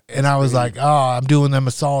 Yeah. And I was like, oh, I'm doing them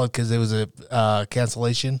a solid because it was a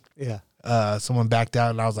cancellation. Yeah. Someone backed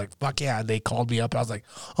out, and I was like, fuck yeah. They called me up. I was like,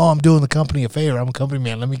 oh, I'm doing the company a favor. I'm a company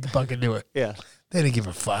man. Let me fucking do it. Yeah. They didn't give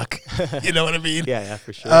a fuck. You know what I mean? Yeah,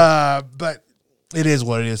 for sure. But it is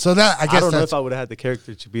what it is. So that, I guess I don't know if I would have had the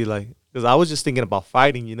character to be like, because I was just thinking about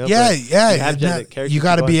fighting, you know? Yeah, yeah. You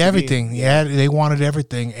got to be everything. Yeah, they wanted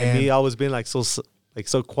everything. And me always being like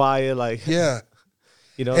so quiet, like, yeah.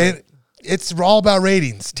 You know? And it's all about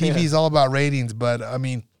ratings. TV is all about ratings. But, I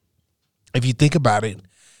mean, if you think about it,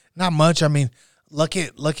 not much. I mean, look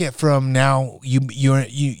at from now,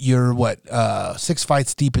 you're what, 6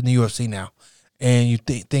 fights deep in the UFC now. And you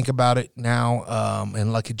think about it now,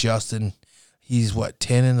 and look at Justin. He's what,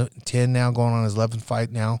 10 now, going on his 11th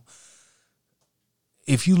fight now.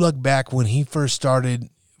 If you look back when he first started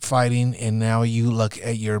fighting, and now you look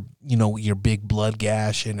at your big blood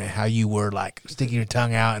gash and how you were like sticking your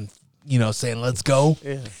tongue out and, you know, saying, let's go.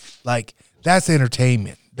 Yeah. Like, that's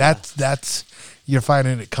entertainment. That's you're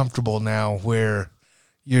finding it comfortable now where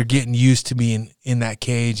you're getting used to being in that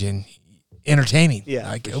cage and entertaining. Yeah.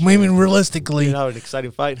 Like, I mean, realistically, you know, an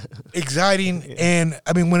exciting fight. Exciting. Yeah. And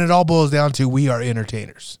I mean, when it all boils down to, we are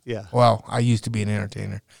entertainers. Yeah. Well, I used to be an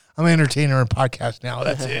entertainer. I'm an entertainer in podcast now.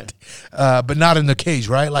 That's it. But not in the cage,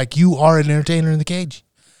 right? Like, you are an entertainer in the cage.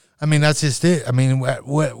 I mean, that's just it. I mean,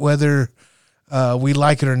 whether we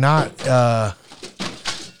like it or not.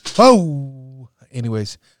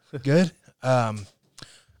 Anyways, good.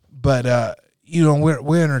 But you know,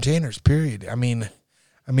 we're entertainers. Period. I mean,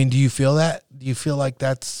 do you feel that? Do you feel like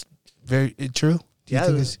that's very true? Do you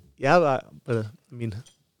think but I mean,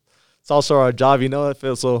 it's also our job, you know. I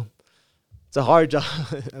feel so. It's a hard job.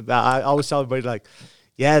 I always tell everybody, like,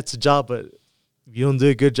 yeah, it's a job, but if you don't do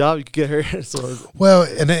a good job, you can get hurt. So, well,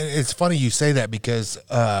 and it's funny you say that because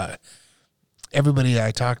everybody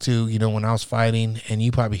I talk to, you know, when I was fighting, and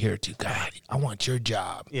you probably hear it too, God, I want your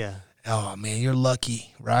job. Yeah. Oh, man, you're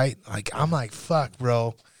lucky, right? Like, I'm like, fuck,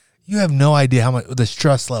 bro. You have no idea how much, the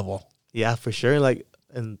stress level. Yeah, for sure. Like,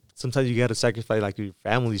 and sometimes you got to sacrifice, like, your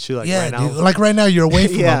family, too. Like, Yeah, right now. dude. Like, right now, you're away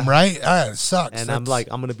from Yeah. them, right? It sucks. And I'm like,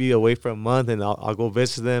 I'm going to be away for a month, and I'll go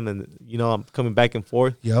visit them, and, you know, I'm coming back and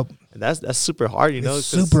forth. Yep. And that's super hard, you know. It's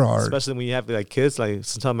super hard. Especially when you have, like, kids. Like,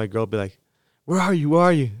 sometimes my girl will be like, where are you? Where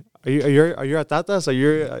are you? Are you at Tatas? Are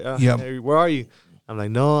you, where are you? I'm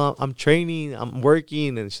like, no, I'm training. I'm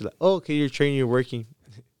working. And she's like, oh, okay, you're training. You're working.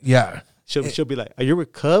 Yeah. She'll be like, are you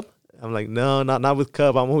with Cub? I'm like, no, not with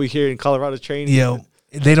Cub. I'm over here in Colorado training. You know,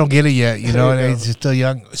 they don't get it yet, you know, There you and go. they're still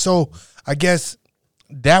young. So I guess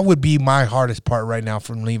that would be my hardest part right now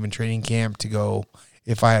from leaving training camp to go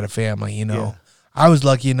if I had a family, you know. Yeah. I was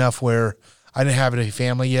lucky enough where I didn't have a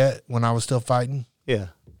family yet when I was still fighting. Yeah.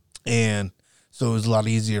 And so it was a lot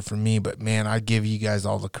easier for me. But, man, I give you guys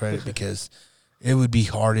all the credit because it would be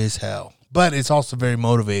hard as hell. But it's also very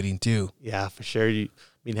motivating, too. Yeah, for sure.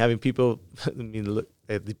 Having people, look,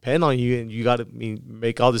 they depend on you, and you got to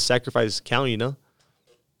make all the sacrifices count, you know?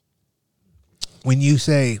 When you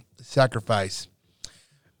say sacrifice,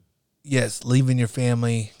 yes, leaving your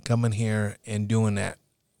family, coming here and doing that.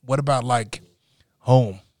 What about, like,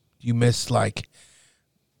 home? You miss, like,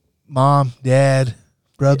 mom, dad,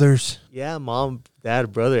 brothers? Yeah, mom,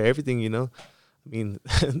 dad, brother, everything, you know?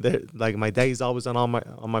 Like, my dad, he's always on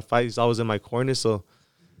my fight. He's always in my corner. So,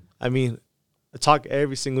 I talk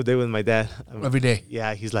every single day with my dad. Every day.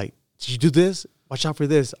 Yeah, he's like, did you do this? Watch out for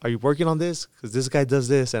this. Are you working on this? Because this guy does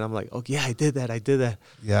this. And I'm like, oh, yeah, I did that.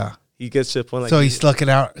 Yeah. He gets to the point, like, So he's stuck it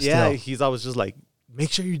out yeah, still. he's always just like,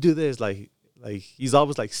 make sure you do this. Like he's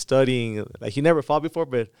always like studying. Like, he never fought before,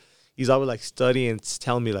 but he's always like studying and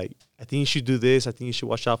telling me, like, I think you should do this. I think you should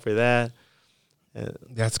watch out for that.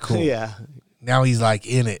 That's cool. Yeah. Now he's, like,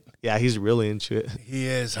 in it. Yeah, he's really into it. He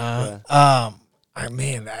is, huh? I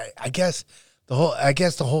guess the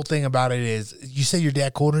whole thing about it is, you say your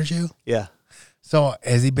dad corners you? Yeah. So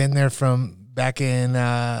has he been there from back in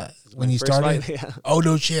when you First started? fight, yeah. Oh,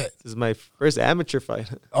 no shit. This is my first amateur fight.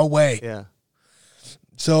 Oh, way. Yeah.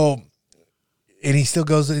 So, and he still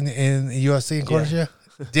goes in UFC and corners you?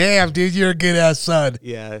 Damn, dude, you're a good ass son.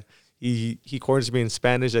 Yeah. He corners me in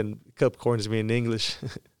Spanish and Cup corners me in English.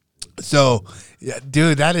 So, yeah,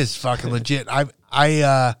 dude, that is fucking legit.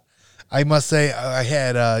 I must say, I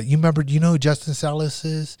had you remember? Do you know who Justin Salas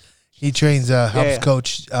is? He trains helps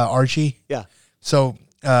coach Archie. Yeah. So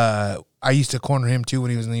I used to corner him too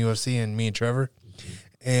when he was in the UFC, and me and Trevor,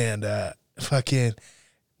 and fucking,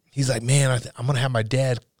 he's like, man, I'm gonna have my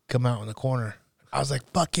dad come out in the corner. I was like,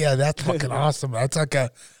 fuck yeah, that's fucking awesome. That's like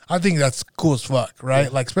I think that's cool as fuck, right? Yeah.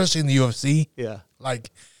 Like, especially in the UFC. Yeah. Like,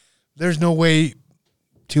 there's no way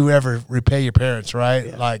to ever repay your parents, right?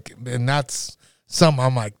 Yeah. Like, and that's something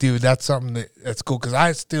I'm like, dude, that's something that's cool. Because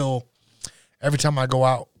I still, every time I go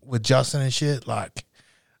out with Justin and shit, like,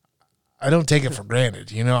 I don't take it for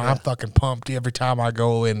granted. You know, I'm fucking pumped every time I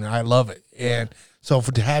go, and I love it. And so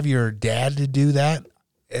to have your dad to do that,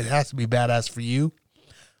 it has to be badass for you.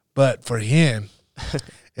 But for him,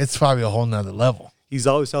 it's probably a whole nother level. He's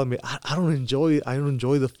always telling me, I don't enjoy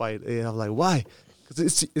the fight. And I'm like, why?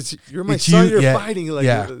 Because it's you're my son. You're fighting. Like,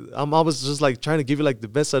 I'm always just like trying to give you like the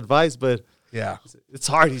best advice, but Yeah. it's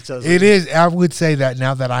hard. He tells me. It is. I would say that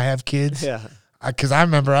now that I have kids. Yeah. Because I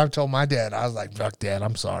remember I told my dad, I was like, fuck, Dad,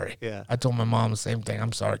 I'm sorry. Yeah. I told my mom the same thing.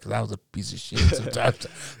 I'm sorry because I was a piece of shit sometimes.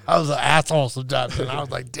 I was an asshole sometimes. And I was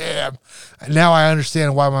like, damn. And now I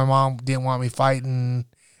understand why my mom didn't want me fighting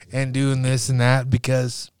and doing this and that,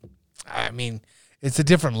 because, I mean, it's a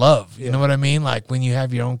different love. You know what I mean? Like when you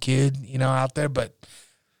have your own kid, you know, out there. But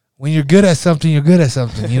when you're good at something, you're good at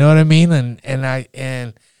something. You know what I mean?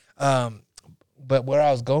 But where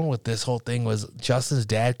I was going with this whole thing was Justin's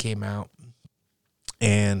dad came out.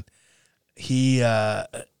 And he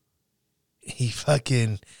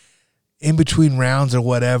fucking, in between rounds or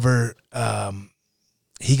whatever,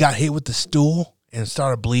 he got hit with the stool and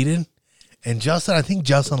started bleeding. And I think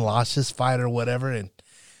Justin lost his fight or whatever. And,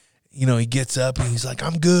 you know, he gets up and he's like,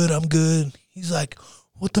 I'm good. He's like,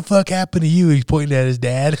 what the fuck happened to you? He's pointing at his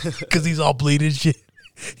dad because he's all bleeding and shit.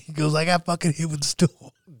 He goes, I got fucking hit with the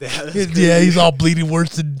stool. Yeah, he's all bleeding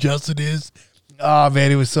worse than Justin is. Oh,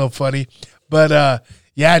 man, it was so funny. But,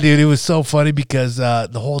 yeah, dude, it was so funny because the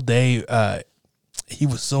whole day he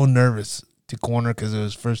was so nervous to corner because it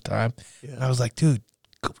was his first time. Yeah. And I was like, dude,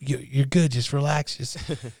 you're good. Just relax. Just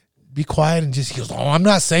be quiet. And he goes, oh, I'm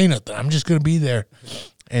not saying nothing. I'm just going to be there.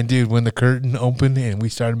 And, dude, when the curtain opened and we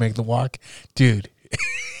started making the walk, dude,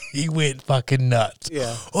 he went fucking nuts.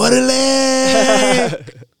 Yeah.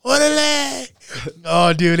 Orale! Orale!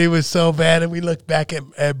 Oh, dude, it was so bad. And we looked back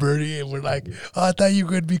at Bernie and we're like, oh, I thought you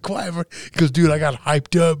were going to be quiet. He goes, dude, I got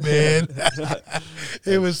hyped up, man.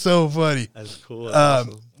 It was so funny. That's cool. That's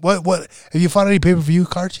awesome. What have you fought any pay-per-view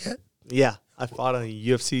cards yet? Yeah, I fought on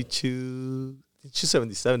UFC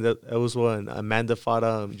 277. That was when Amanda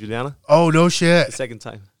fought Juliana. Oh, no shit. The second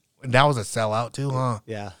time. That was a sellout too, huh?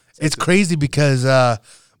 Yeah. It's crazy because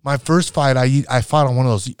my first fight, I fought on one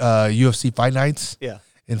of those UFC fight nights. Yeah.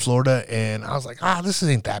 In Florida, and I was like, this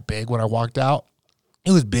ain't that big. When I walked out,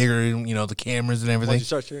 it was bigger, and the cameras and everything. Once you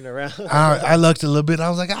start turning around, I looked a little bit, and I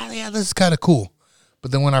was like, yeah, this is kind of cool.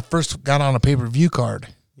 But then when I first got on a pay-per-view card,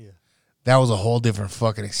 that was a whole different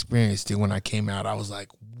fucking experience, dude. When I came out, I was like,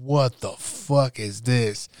 what the fuck is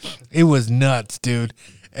this? It was nuts, dude.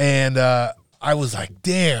 And I was like,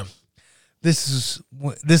 damn, this is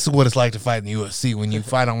what it's like to fight in the UFC. When you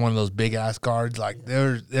fight on one of those big ass cards, like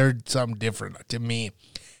they're something different to me.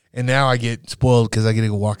 And now I get spoiled because I get to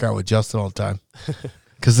go walk out with Justin all the time.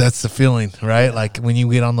 Because that's the feeling, right? Yeah. Like when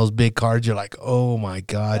you get on those big cards, you're like, oh my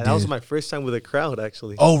God, dude. That was my first time with a crowd,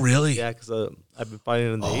 actually. Oh, really? Yeah, because I've been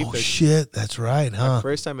fighting in the Apex. Oh, shit. That's right, huh? My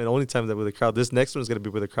first time and only time that with a crowd. This next one is going to be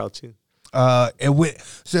with a crowd, too.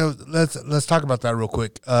 So let's talk about that real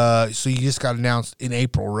quick. So you just got announced in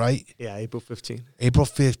April, right? Yeah, April 15th. April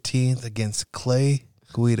 15th against Clay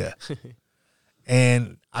Guida.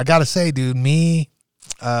 And I got to say, dude, me,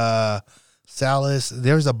 Salas,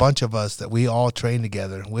 there's a bunch of us that we all trained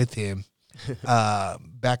together with him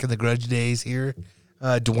back in the Grudge days here.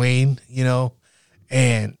 Dwayne,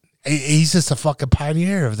 and he's just a fucking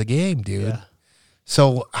pioneer of the game, dude. Yeah.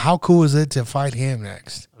 So how cool is it to fight him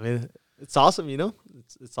next? I mean, it's awesome,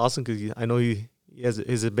 It's awesome because I know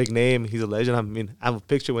he's a big name. He's a legend. I mean, I have a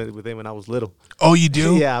picture with him when I was little. Oh, you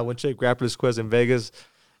do? Yeah, I went to Grappler's Quest in Vegas,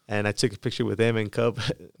 and I took a picture with him and Cub.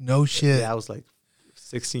 No shit. Yeah, I was like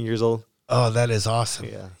 16 years old. Oh, that is awesome.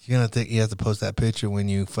 Yeah. You're going to think you have to post that picture when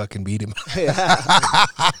you fucking beat him.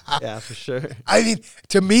 Yeah, for sure. I mean,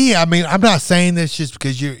 to me, I'm not saying this just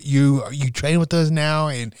because you train with us now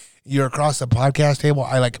and you're across the podcast table.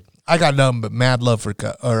 I got nothing but mad love for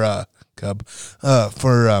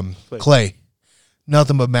Clay.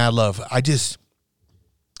 Nothing but mad love.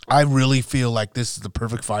 I really feel like this is the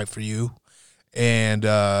perfect fight for you and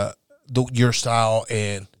your style.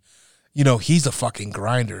 And, he's a fucking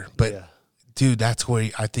grinder. But, dude, that's where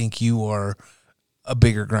I think you are a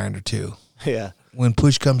bigger grinder, too. Yeah. When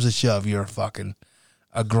push comes to shove, you're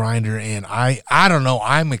a grinder. And I don't know.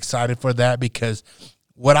 I'm excited for that because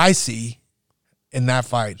what I see in that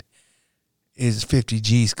fight is 50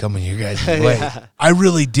 G's coming your guys' way. Yeah. I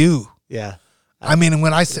really do. Yeah. I mean,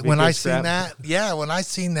 when I seen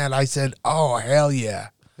that, I said, "Oh hell yeah!"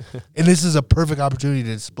 And this is a perfect opportunity to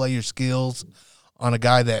display your skills on a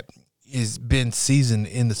guy that has been seasoned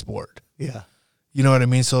in the sport. Yeah, you know what I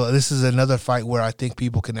mean. So this is another fight where I think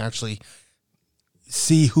people can actually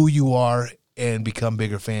see who you are and become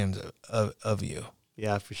bigger fans of you.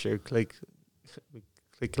 Yeah, for sure. Clay's.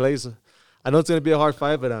 I know it's gonna be a hard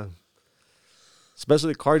fight, but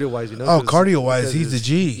especially cardio-wise, Oh, cardio-wise, he's a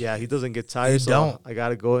G. Yeah, he doesn't get tired. I got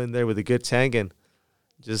to go in there with a good tank and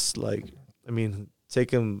just,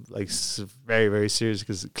 take him, very, very serious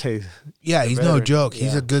because Clay. Yeah, he's no joke. Yeah.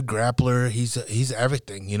 He's a good grappler. He's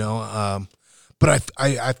everything, But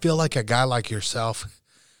I feel like a guy like yourself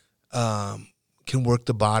can work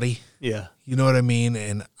the body. Yeah. You know what I mean?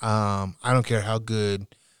 And I don't care how good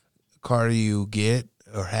cardio you get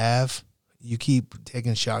or have. You keep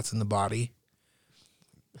taking shots in the body,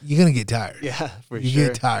 you're going to get tired. Yeah, for sure. You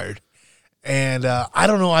get tired. And I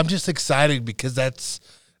don't know. I'm just excited because that's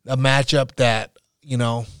a matchup that,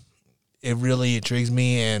 it really intrigues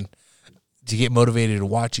me and to get motivated to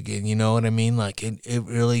watch again. You know what I mean? Like, it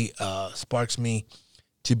really sparks me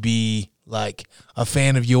to be, like, a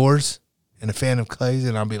fan of yours and a fan of Clay's.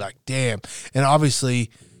 And I'll be like, damn. And obviously,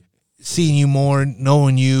 seeing you more,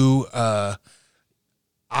 knowing you,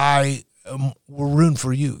 we're rooting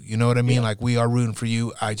for you. You know what I mean? Yeah. Like, we are rooting for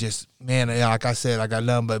you. Like I said, I got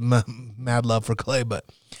nothing but mad love for Clay, but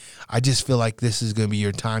I just feel like this is going to be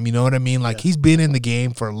your time. You know what I mean? Like, he's been in the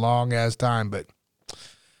game for a long ass time, but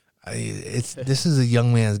this is a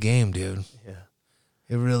young man's game, dude. Yeah.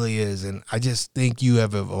 It really is. And I just think you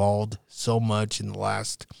have evolved so much in the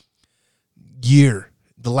last year.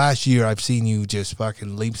 The last year I've seen you just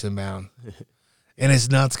fucking leaps and bounds. And it's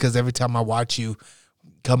nuts because every time I watch you,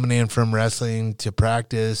 coming in from wrestling to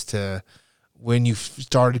practice to when you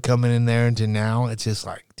started coming in there and to now, it's just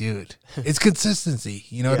like, dude, it's consistency.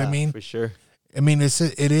 You know what I mean? For sure. I mean,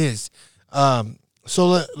 it is.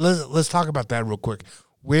 So let's talk about that real quick.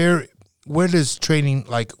 Where does training,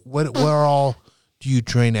 where all do you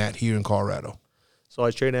train at here in Colorado? So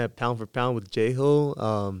I train at Pound for Pound with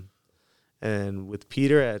J-Ho, and with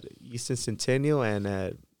Peter at Easton Centennial, and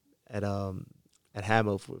at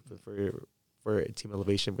Hamo for Team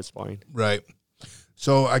Elevation with sparring. Right.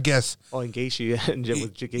 So I guess And Gaethje and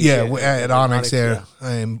with Gaethje at Onyx there, yeah.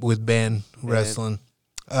 and with Ben wrestling.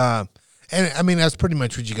 And I mean that's pretty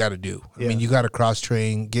much what you got to do. I mean you got to cross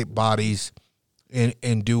train, get bodies,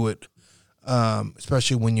 and do it.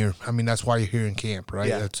 Especially when you're. I mean that's why you're here in camp, right?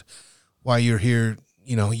 Yeah. That's why you're here.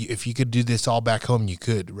 You know, if you could do this all back home, you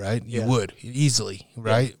could, right? You would easily,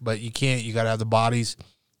 right? But you can't. You got to have the bodies.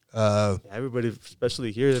 Everybody,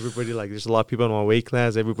 especially here, there's a lot of people in my weight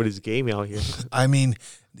class. Everybody's gaming out here. I mean,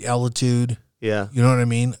 the altitude. Yeah. You know what I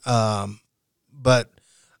mean? But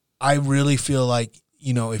I really feel like,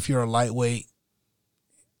 you know, if you're a lightweight,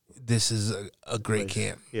 this is a great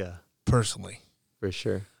camp. Yeah. Personally. For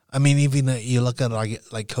sure. I mean, even you look at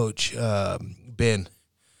like Coach Ben.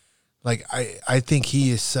 Like, I think he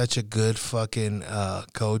is such a good fucking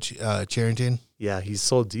coach, Charrington. Yeah, he's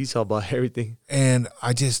so detailed about everything. And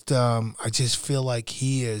I just feel like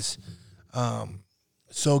he is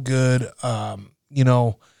so good. You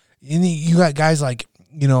know, and you got guys like,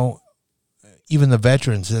 you know, even the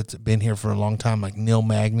veterans that's been here for a long time, like Neil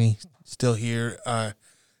Magny, still here.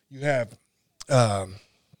 You have, well,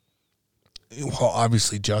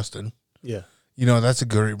 obviously Justin. Yeah. You know, that's a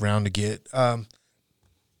great round to get.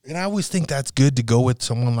 And I always think that's good to go with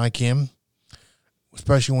someone like him,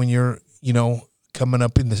 especially when you're, you know, coming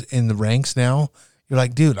up in the ranks now. You're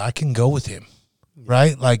like, dude, I can go with him,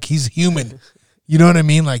 right? Like, he's human. You know what I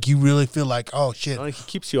mean? Like, you really feel like, oh, shit. He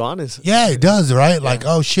keeps you honest. Yeah, it does, right? Like,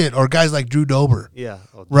 oh, shit. Or guys like Drew Dober. Yeah.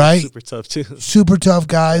 Oh, right? Super tough, too. Super tough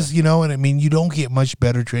guys, you know? And, I mean, you don't get much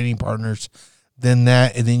better training partners than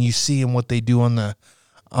that. And then you see them, what they do on the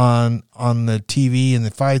TV and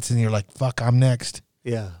the fights, and you're like, fuck, I'm next.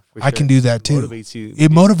 Yeah. I can do that too.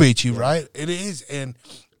 It motivates you, right? It is. And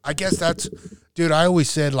I guess that's, dude, I always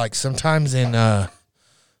said, like, sometimes in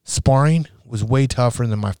sparring was way tougher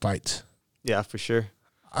than my fights. Yeah, for sure.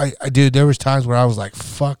 Dude, there was times where I was like,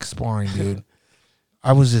 fuck sparring, dude.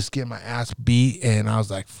 I was just getting my ass beat, and I was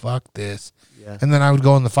like, fuck this. Yeah. And then I would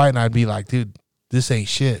go in the fight, and I'd be like, dude, this ain't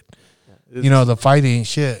shit. Yeah. You know, the fight ain't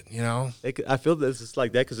shit, you know? I feel that it's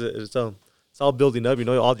like that because it's all building up. You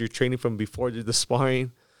know, all your training from before the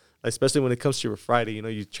sparring, especially when it comes to your Friday. You know,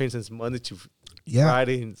 you train since Monday to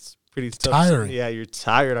Friday, and it's pretty tough. Tiring. Yeah, you're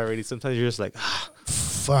tired already. Sometimes you're just like,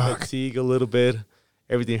 fuck. Fatigue a little bit.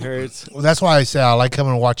 Everything hurts. Well, that's why I say I like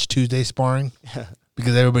coming to watch Tuesday sparring. Yeah.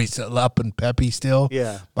 Because everybody's up and peppy still.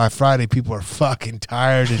 Yeah. By Friday, people are fucking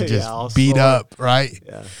tired and just all beat sore. up, right?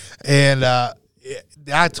 Yeah. And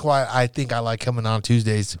that's why I think I like coming on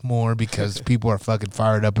Tuesdays more, because people are fucking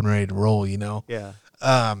fired up and ready to roll, you know? Yeah.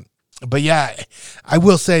 But yeah, I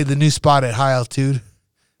will say the new spot at High Altitude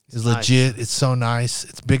is Nice. legit. It's so nice.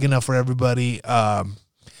 It's big enough for everybody.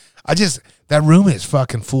 That room is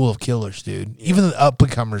fucking full of killers, dude. Yeah. Even the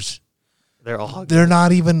up-and-comers. They're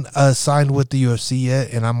not even signed with the UFC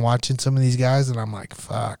yet, and I'm watching some of these guys, and I'm like,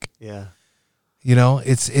 fuck. Yeah. You know,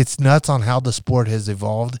 it's nuts on how the sport has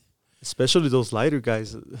evolved. Especially those lighter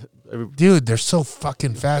guys. Dude, they're so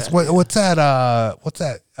fucking fast. What's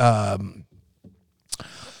that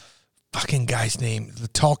fucking guy's name? The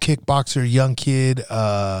tall kickboxer, young kid.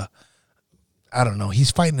 I don't know. He's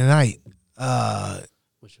fighting tonight.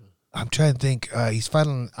 Which one? I'm trying to think. He's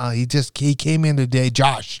fighting. He came in today.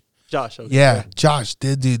 Josh. Josh. Okay. Yeah, Josh.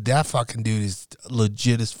 Dude, that fucking dude is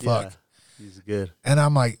legit as fuck. Yeah, he's good. And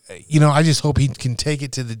I'm like, you know, I just hope he can take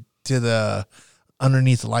it to the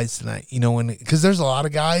underneath the lights tonight. You know, because there's a lot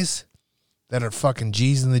of guys that are fucking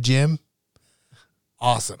G's in the gym.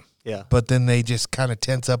 Awesome. Yeah. But then they just kind of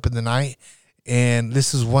tense up in the night. And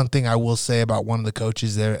this is one thing I will say about one of the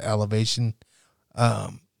coaches there at Elevation,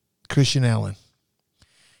 Christian Allen.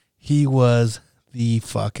 He was the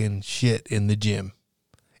fucking shit in the gym.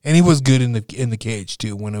 And he was good in the cage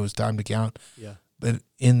too when it was time to count. Yeah. But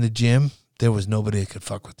in the gym, there was nobody that could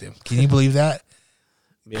fuck with him. Can you believe that?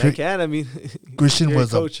 I can. I mean, Christian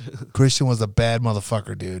was coach. Christian was a bad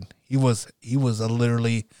motherfucker, dude. He was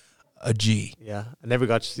literally a G. Yeah, I never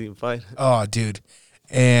got to see him fight. Oh, dude.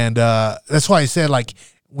 And that's why I said, like,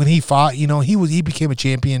 when he fought, you know, he became a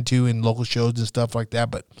champion too in local shows and stuff like that,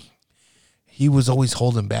 but he was always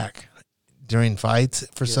holding back during fights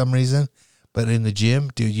for some reason. But in the gym,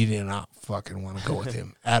 dude, you did not fucking want to go with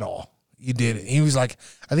him at all. You didn't. He was like,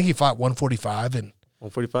 I think he fought 145 and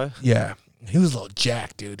 145. Yeah, he was a little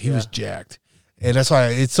jacked, dude. He was jacked, and that's why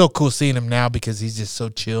it's so cool seeing him now, because he's just so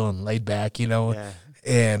chill and laid back, you know. Yeah.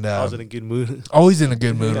 And I was in a good mood. always in a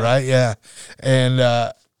good mood, right? Yeah,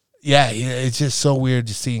 and Yeah, it's just so weird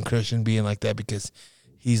just seeing Christian being like that because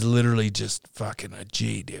he's literally just fucking a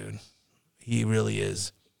G, dude. He really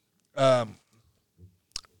is. The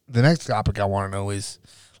next topic I want to know is,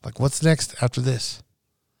 like, what's next after this?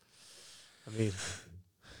 I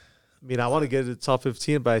mean, I want to get to the top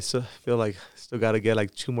 15, but I still feel like still got to get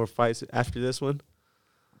like 2 more fights after this one.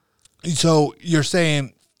 So you're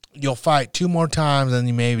saying you'll fight 2 more times and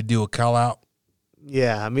you maybe do a call out?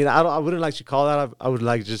 Yeah, I mean, I wouldn't like to call that. I would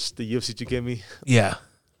like just the UFC to give me. Yeah.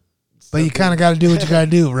 But you kind of got to do what you got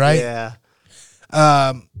to do, right? Yeah.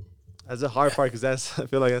 That's the hard part because I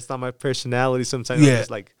feel like that's not my personality. Sometimes Yeah. I'm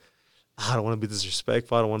just like, I don't want to be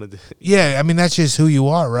disrespectful. I don't want to. Yeah, I mean, that's just who you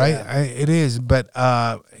are, right? Yeah. It is. But,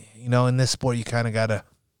 in this sport, you kind of got to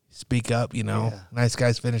speak up, Yeah. Nice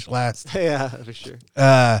guys finish last. Yeah, for sure.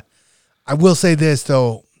 I will say this,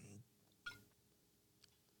 though.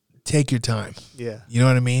 Take your time. Yeah. You know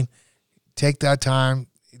what I mean? Take that time.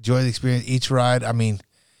 Enjoy the experience. Each ride. I mean,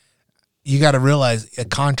 you got to realize a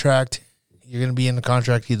contract, you're going to be in the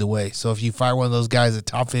contract either way. So if you fight one of those guys at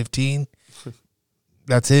top 15,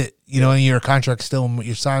 that's it. And your contract still,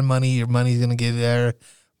 your sign money, your money's going to get there.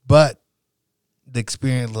 But the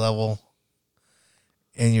experience level,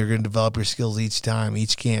 and you're going to develop your skills each time,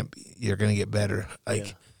 each camp, you're going to get better.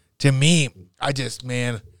 Like, to me, I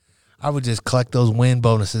would just collect those win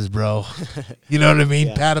bonuses, bro. You know what I mean?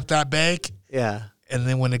 Yeah. Pat up that bank. Yeah. And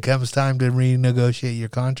then when it comes time to renegotiate your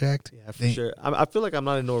contract. Yeah, for sure. I feel like I'm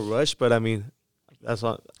not in no rush, but I mean, that's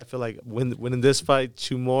what I feel like winning this fight,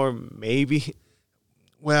 2 more, maybe.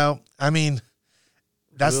 Well, I mean,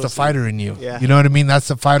 that's We'll the see. fighter in you. Yeah. You know what I mean? That's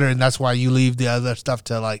the fighter, and that's why you leave the other stuff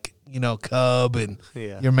to, like, Cub and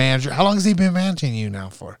Yeah. your manager. How long has he been managing you now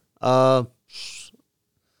for?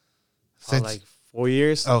 Since Like 4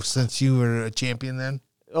 years. since you were a champion then?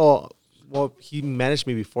 Oh, well, he managed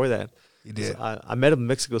me before that. You did. I met him in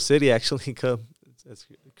Mexico City, actually. It's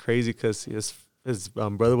crazy because his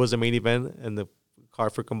brother was the main event in the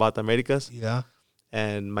card for Combate Americas. Yeah.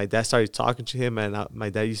 And my dad started talking to him, and my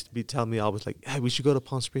dad used to be telling me, I was like, hey, we should go to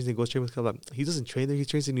Palm Springs and go train with him. Like, he doesn't train there. He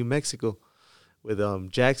trains in New Mexico with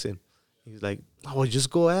Jackson. He was like, oh, well,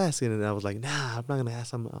 just go ask. And I was like, nah, I'm not going to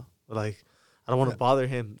ask him. Like, I don't want to bother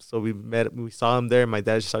him. So we saw him there, and my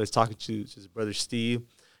dad just started talking to his brother Steve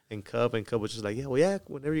and Cub was just like,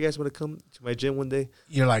 whenever you guys want to come to my gym one day.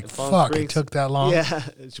 You're like, in Palm fuck, Springs. it took that long? Yeah,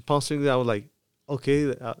 to Palm Springs, I was like, okay.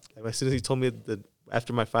 Like, as soon as he told me that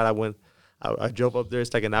after my fight, I drove up there.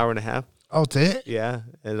 It's like an hour and a half. Oh, that's it? Yeah,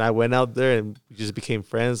 and I went out there and we just became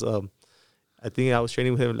friends. I think I was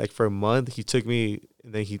training with him like for a month. He took me,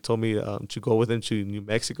 and then he told me to go with him to New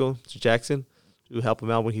Mexico, to Jackson, to help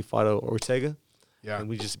him out when he fought Ortega. Yeah. And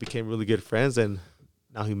we just became really good friends. And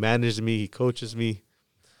now he manages me, he coaches me.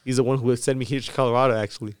 He's the one who sent me here to Colorado,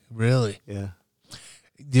 actually. Really? Yeah.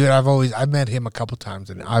 Dude, I've met him a couple times,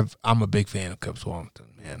 and I'm a big fan of Cub Swampton,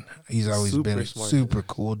 man. He's always Super been a smart, super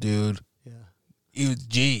cool dude. Yeah. He was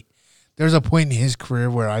There's a point in his career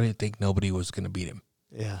where I didn't think nobody was going to beat him.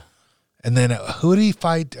 Yeah. And then who did he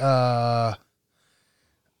fight? When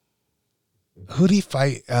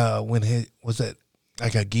was it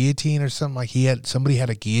like a guillotine or something? Like somebody had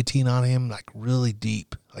a guillotine on him, like really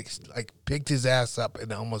deep, like picked his ass up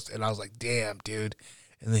and I was like, damn, dude.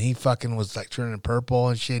 And then he fucking was like turning purple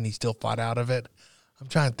and shit, and he still fought out of it. I'm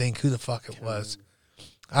trying to think who the fuck it was.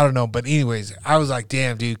 I don't know, but anyways, I was like,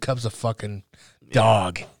 damn, dude, Cub's a fucking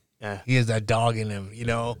dog. Yeah. He has that dog in him,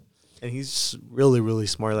 And he's just really, really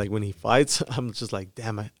smart. Like when he fights, I'm just like,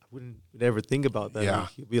 damn, I wouldn't ever think about that. Yeah. Like,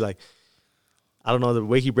 he'll be like, I don't know, the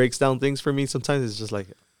way he breaks down things for me sometimes it's just like,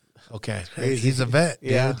 Okay, crazy. he's a vet,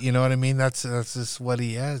 dude. Yeah. You know what I mean? That's just what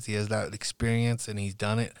he has. He has that experience, and he's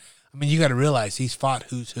done it. I mean, you got to realize he's fought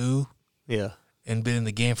who's who yeah, and been in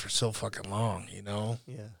the game for so fucking long. yeah,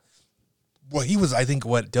 Well, he was, I think,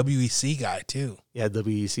 WEC guy too. yeah.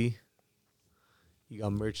 WEC. He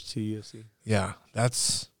got merged to UFC. Yeah,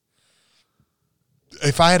 that's.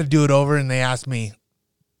 If I had to do it over, and they asked me,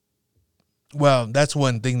 well, that's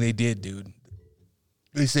one thing they did, dude.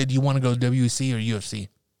 They said, "You want to go WEC or UFC?"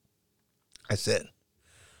 I said,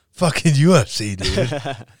 "Fucking UFC,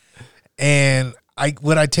 dude." And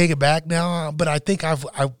would I take it back now? But I think I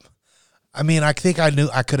think I knew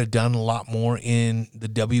I could have done a lot more in the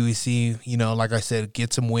WEC. Like I said,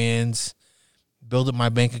 get some wins, build up my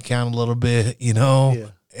bank account a little bit, Yeah.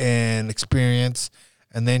 and experience,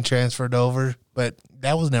 and then transferred over. But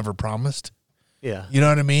that was never promised. Yeah, You know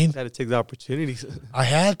what I mean? got to take the opportunities. I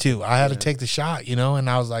had to. I had to take the shot, and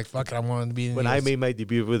I was like, fuck it, I wanted to be in When the I UFC. made my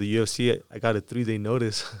debut with the UFC, I got a 3-day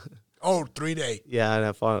notice. Oh, 3 day. Yeah, and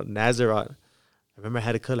I fought Nazareth. I remember I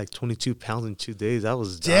had to cut like 22 pounds in 2 days. That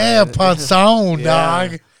was Damn, Panzone, Yeah.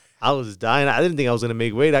 dog. I was dying. I didn't think I was gonna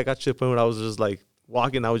make weight. I got to the point where I was just like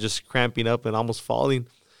walking. I was just cramping up and almost falling.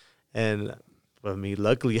 And I mean,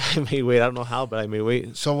 luckily I made weight. I don't know how, but I made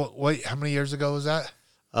weight. So wait, how many years ago was that?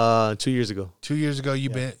 2 years ago. 2 years ago,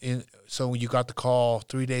 you've been in. So you got the call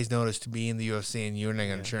 3 days notice to be in the UFC, and you're not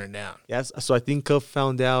gonna turn it down. Yes. So I think Cuff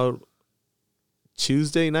found out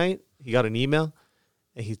Tuesday night. He got an email,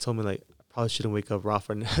 and he told me like I probably shouldn't wake up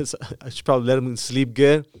Rafa. I should probably let him sleep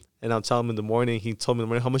good, and I'll tell him in the morning. He told me in the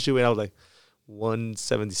morning how much you weigh. I was like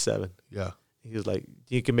 177. Yeah. He was like,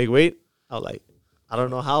 "You can make weight." I was like, "I don't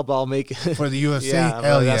know how, but I'll make it." For the UFC, Yeah,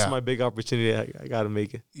 hell yeah. that's my big opportunity. I got to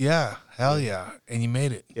make it. Yeah, hell yeah. And you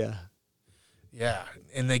made it. Yeah. Yeah.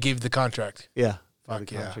 And they gave you the contract. Yeah. Fuck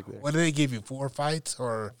The yeah. contract there. What did they give you? 4 fights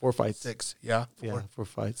or 4 fights. 6? Yeah. 4. Yeah, 4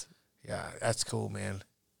 fights. Yeah, that's cool, man.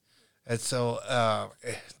 That's so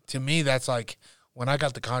to me that's like when I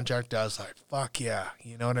got the contract, I was like, fuck yeah.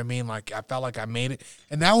 You know what I mean? Like I felt like I made it.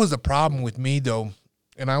 And that was the problem with me though.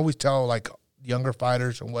 And I always tell like younger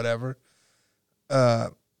fighters and whatever,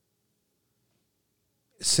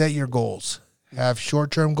 set your goals. Have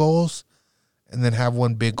short-term goals and then have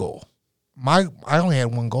one big goal. I only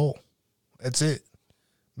had one goal. That's it.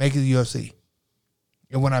 Make it the UFC.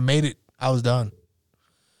 And when I made it, I was done.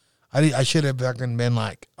 I should have fucking been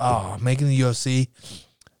like, oh, making the UFC,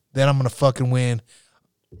 then I'm gonna fucking win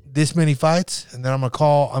this many fights, and then I'm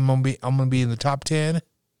gonna be in the top 10,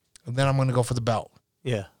 and then I'm gonna go for the belt.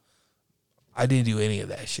 Yeah. I didn't do any of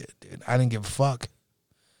that shit, dude. I didn't give a fuck.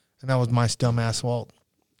 And that was my dumbass fault.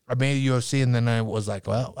 I made the UFC, and then I was like,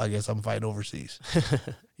 well, I guess I'm fighting overseas.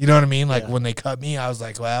 You know what I mean? Like, when they cut me, I was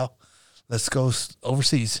like, well, let's go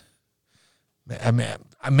overseas. I mean,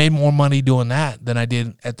 I made more money doing that than I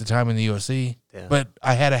did at the time in the UFC. Yeah. But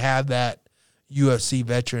I had to have that UFC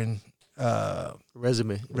veteran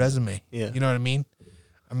Resume. Yeah. You know what I mean?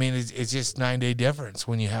 I mean, it's just 9-day difference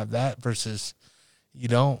when you have that versus you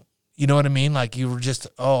don't. You know what I mean? Like you were just,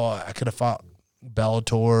 I could have fought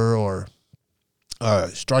Bellator or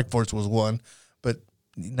Strikeforce was one, but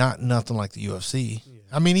nothing like the UFC. Yeah.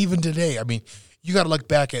 I mean, even today, I mean, you got to look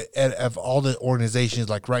back at all the organizations.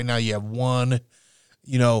 Like right now, you have one,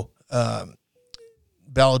 Bellator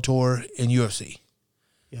and UFC.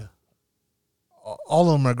 Yeah. All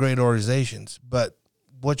of them are great organizations, but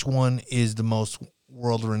which one is the most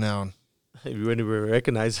world-renowned? You wouldn't even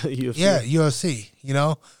recognize UFC. Yeah, UFC.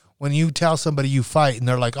 When you tell somebody you fight and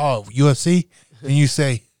they're like, oh, UFC, and you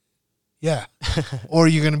say, yeah. Or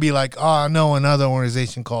you're going to be like, oh, I know another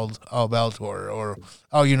organization called Bellator, or,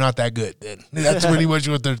 oh, you're not that good then. That's pretty much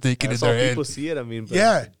what they're thinking in their head. People see it, I mean. But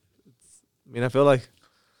yeah. I feel like,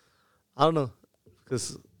 I don't know,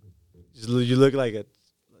 because you look like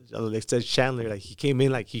like said Chandler, like he came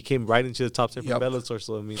right into the top 10 for Bellator,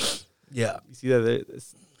 so I mean. Yeah. You see that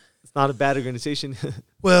it's not a bad organization.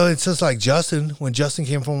 Well, it's just like Justin. When Justin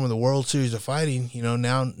came from the World Series of Fighting,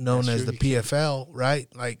 now known as the PFL, right?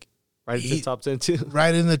 Like, right in the top 10 too.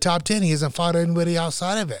 Right in the top 10. He hasn't fought anybody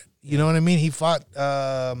outside of it. You know what I mean? He fought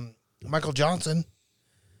Michael Johnson,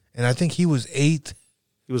 and I think he was 8th.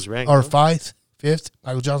 He was ranked. Or 5th.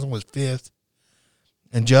 Michael Johnson was 5th.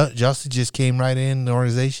 And Justin just came right in the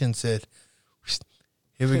organization and said,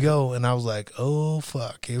 here we go. And I was like, oh,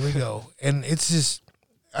 fuck, here we go. And it's just,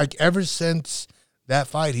 like, ever since that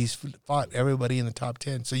fight, he's fought everybody in the top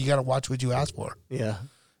 10. So you got to watch what you ask for. Yeah.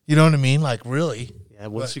 You know what I mean? Like, really. Yeah,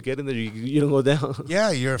 once you get in there, you don't go down.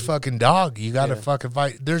 Yeah, you're a fucking dog. You got to fucking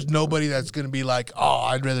fight. There's nobody that's going to be like, oh,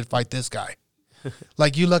 I'd rather fight this guy.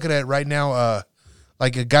 Like, you look at it right now,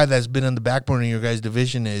 like a guy that's been in the backbone in your guys'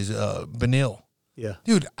 division is Benil. Yeah.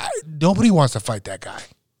 Dude, nobody wants to fight that guy.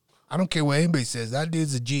 I don't care what anybody says. That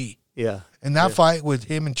dude's a G. Yeah. And that fight with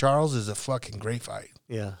him and Charles is a fucking great fight.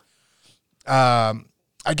 Yeah.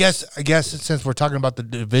 I guess since we're talking about the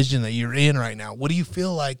division that you're in right now, what do you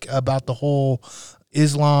feel like about the whole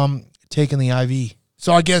Islam taking the IV?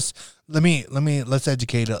 So I guess let's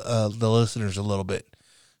educate the listeners a little bit.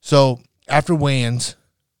 So after weigh-ins,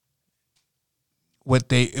 what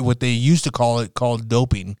they used to called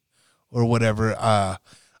doping or whatever,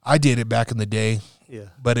 I did it back in the day. Yeah.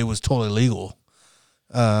 But it was totally legal.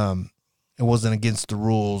 It wasn't against the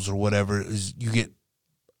rules or whatever. It was, you get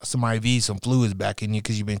some IV, some fluids back in you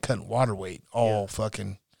because you've been cutting water weight all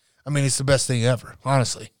fucking. I mean, it's the best thing ever,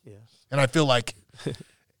 honestly. Yeah. And I feel like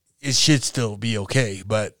it should still be okay,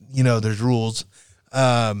 but there's rules.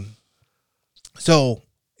 So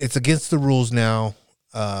it's against the rules now,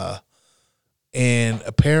 and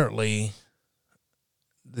apparently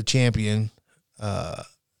the champion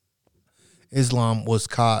Islam was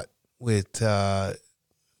caught with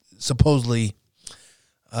supposedly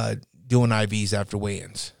doing IVs after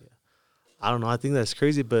weigh-ins. I don't know. I think that's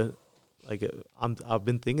crazy, but like I've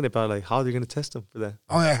been thinking about like how they're gonna test him for that.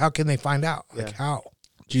 Oh yeah, how can they find out? Like Yeah. how?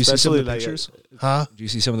 Do you see some of the Especially, like, pictures? Huh? Do you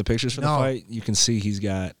see some of the pictures from No. the fight? You can see he's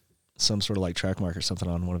got some sort of like track mark or something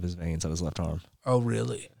on one of his veins on his left arm. Oh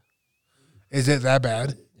really? Is it that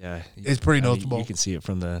bad? Yeah, It's pretty I mean, noticeable. you can see it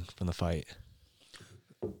from the fight.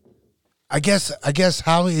 I guess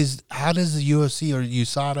how does the UFC or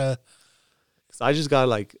USADA? So I just got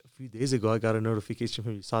like a few days ago. I got a notification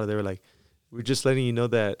from USADA. They were like, "We're just letting you know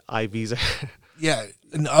that IVs are Yeah,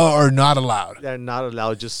 or not allowed. they're not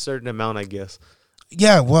allowed. Just certain amount, I guess."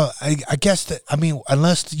 Yeah, well, I guess that, I mean,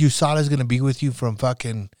 unless USADA is going to be with you from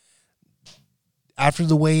fucking after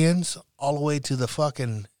the weigh-ins all the way to the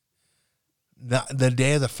fucking the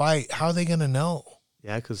day of the fight, how are they going to know?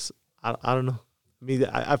 Yeah, because I don't know. I mean,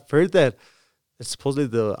 I've heard that supposedly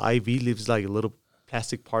the IV leaves like little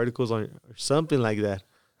plastic particles on or something like that.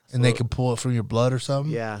 And they So- can pull it from your blood or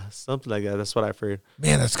something? Yeah, something like that. That's what I've heard.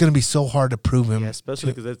 Man, that's going to be so hard to prove him. Yeah,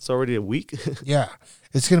 especially because it's already a week. Yeah,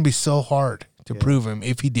 it's going to be so hard to Yeah. prove him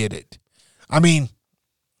if he did it. I mean,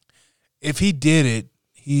 if he did it,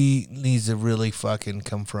 he needs to really fucking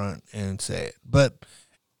confront and say it. But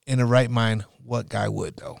in the right mind, what guy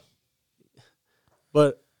would, though?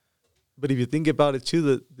 But if you think about it too,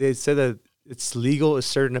 that they said that it's legal a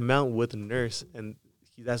certain amount with a nurse, and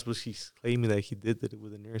that's what he's claiming that he did it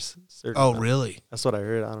with a nurse. Certain Oh, amount. really? That's what I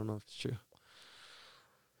heard. I don't know if it's true.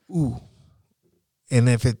 Ooh. And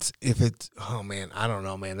if it's oh man, I don't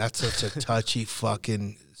know, man. That's such a touchy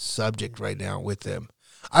fucking subject right now with them.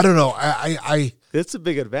 I don't know. I It's a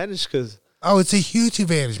big advantage because oh, it's a huge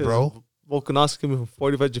advantage, bro. Volkanovski moving from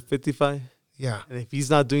 45 to 55, Yeah, and if he's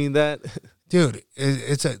not doing that, dude,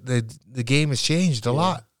 the game has changed a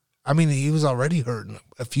lot. I mean, he was already hurting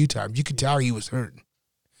a few times. You could tell he was hurting.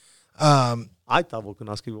 I thought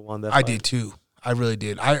Volkanovski would won that. I fight. did too. I really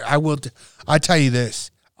did. I will. I tell you this.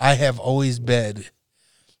 I have always bet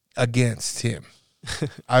against him.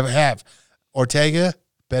 I have Ortega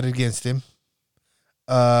bet against him.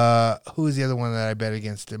 Who was the other one that I bet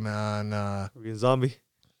against him on? Korean Zombie.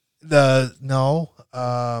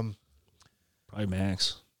 Probably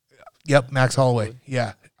Max. Yep, Max Holloway.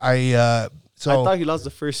 Yeah, I so thought he lost the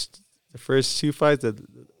first two fights, and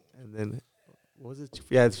then what was it?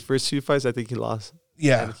 Yeah, the first two fights I think he lost.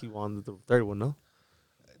 yeah, And he won the third one. No,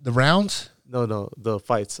 the rounds. no, the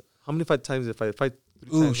fights. How many times did I fight? 3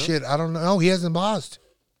 Ooh, times, no? shit! I don't know. He hasn't lost.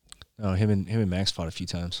 No, him and Max fought a few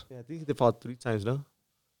times. Yeah, I think they fought 3 times. No,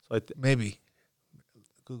 so Maybe.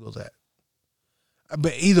 Google that.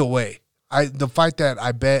 But either way, the fight that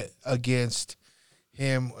I bet against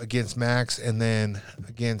him, against Max, and then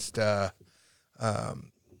against who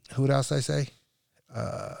else I say?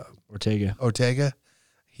 Ortega.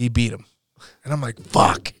 He beat him. And I'm like,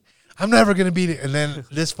 fuck. I'm never gonna beat it. And then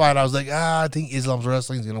this fight I was like, I think Islam's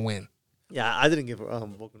Wrestling's gonna win. yeah, I didn't give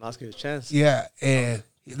Volkanovski a chance. Yeah, and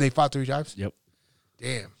they fought 3 times? Yep.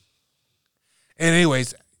 Damn. And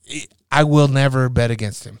anyways, I will never bet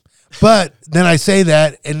against him. But then I say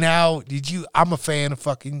that, and now I'm a fan of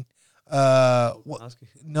fucking Volkanovski.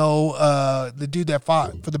 the dude that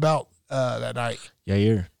fought for the belt that night.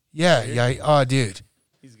 Yair. Yeah. Oh, dude.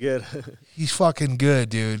 He's good. He's fucking good,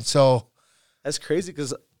 dude. So That's crazy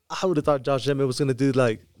because I would have thought Josh Emmett was gonna do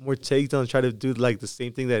like more takedowns, try to do like the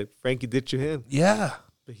same thing that Frankie did to him. yeah.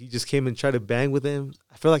 But he just came and tried to bang with him.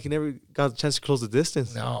 I feel like he never got a chance to close the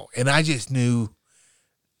distance. No. And I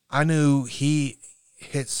knew he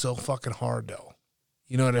hit so fucking hard though.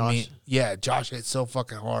 You know what I mean? Josh. Yeah, Josh hit so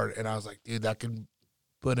fucking hard, and I was like, dude, that could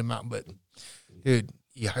put him out. But dude,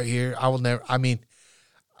 I will never. I mean,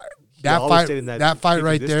 that always fight, stayed in that that fight keeping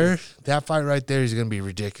right there, distance. that fight right there is gonna be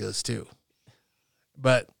ridiculous too.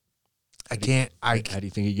 But I can't. How do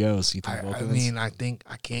you think he goes? You think I Volkan wins? mean, I think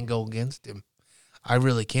I can't go against him. I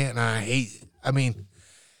really can't. And I hate. I mean,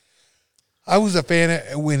 I was a fan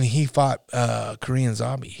of when he fought Korean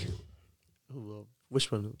Zombie.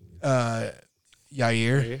 Which one? Yair.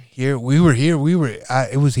 Yair? Here we were here.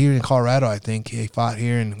 It was here in Colorado, I think. He fought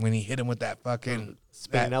here, and when he hit him with that fucking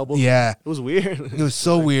Spinning elbow? yeah, It was weird. it was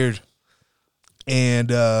so weird.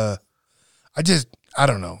 And I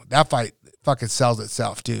don't know. That fight fucking sells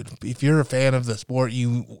itself, dude. If you're a fan of the sport,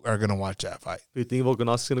 you are gonna watch that fight. Do you think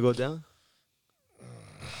Volkanovski's gonna go down?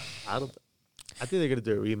 I think they're gonna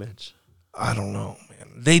do a rematch. I don't know, man.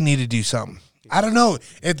 They need to do something. I don't know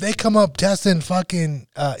if they come up testing fucking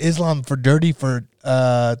Islam for dirty for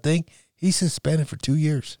thing. He's suspended for 2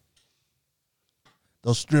 years.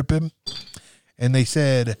 They'll strip him, and they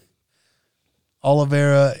said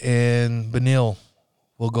Oliveira and Benil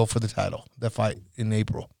will go for the title. That fight in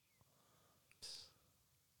April,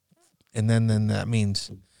 and then that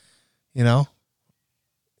means You know,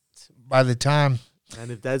 by the time.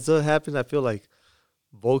 And if that still happens, I feel like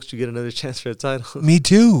Volk should get another chance for a title. Me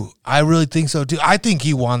too. I really think so too. I think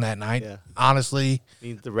he won that night. Yeah. Honestly, I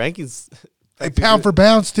mean, the rankings, like pound for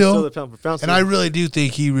pound still. the pound for pound. And I really do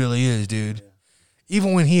think he really is, dude. Yeah.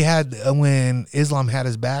 Even when Islam had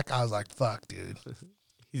his back, I was like, fuck, dude.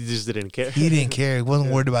 He just didn't care. He didn't care. He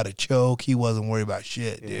wasn't worried about a choke. He wasn't worried about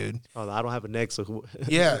shit, dude. Oh, I don't have a neck, so who?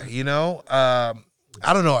 Yeah, you know, I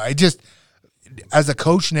don't know. I just, as a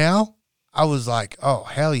coach now, I was like, oh,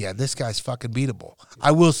 hell yeah, this guy's fucking beatable.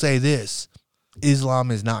 I will say this, Islam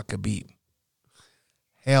is not Khabib.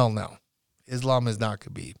 Hell no. Islam is not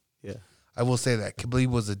Khabib. Yeah. I will say that. Khabib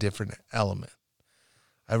was a different element.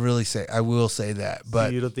 I will say that. But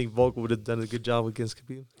So you don't think Volk would have done a good job against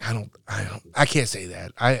Khabib? I can't say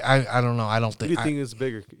that. I don't know. I don't Who think. do you think is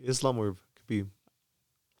bigger, Islam or Khabib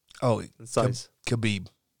Oh, in size? Khabib.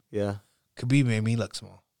 Yeah. Khabib made me look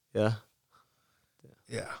small. Yeah.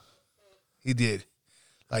 Yeah, he did.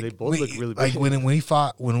 Like They both look really like big. when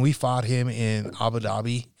we fought him in Abu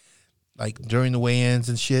Dhabi, like during the weigh-ins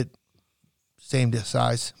and shit, same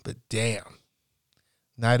size, but damn,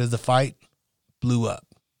 night of the fight, blew up,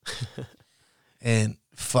 and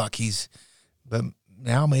fuck, but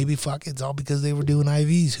now maybe fuck, it's all because they were doing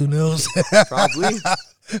IVs. Who knows? Probably.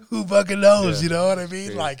 Who fucking knows? Yeah. You know what I mean?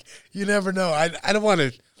 Great. Like you never know. I don't want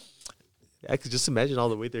to. I could just imagine all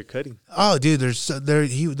the weight they're cutting. Oh, dude,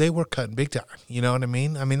 they were cutting big time. You know what I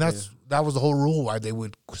mean? I mean that was the whole rule why they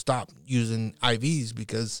would stop using IVs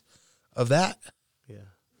because of that. Yeah.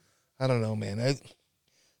 I don't know, man.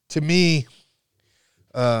 To me,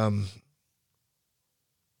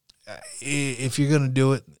 if you're gonna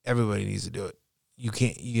do it, everybody needs to do it.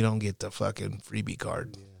 You don't get the fucking freebie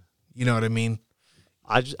card. Yeah. You know what I mean?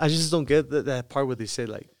 I just don't get that part where they say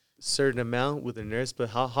like certain amount with a nurse, but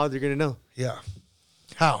how they're gonna know? Yeah.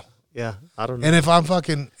 How? Yeah, I don't know. And if I'm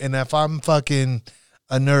fucking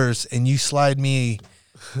a nurse and you slide me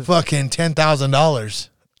fucking $10,000,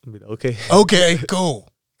 I mean, okay, okay, cool.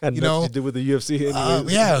 got you nothing know, to do with the UFC.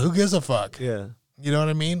 Anyways. yeah, who gives a fuck? Yeah. You know what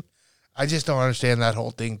I mean? I just don't understand that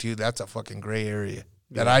whole thing too. That's a fucking gray area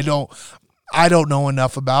that Yeah. I don't know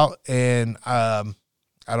enough about, and I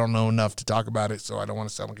don't know enough to talk about it, so I don't want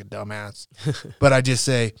to sound like a dumbass. But I just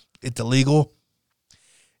say it's illegal,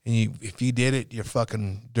 and if you did it, you're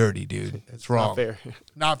fucking dirty, dude. It's wrong. Not fair.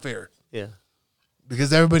 Not fair. Yeah.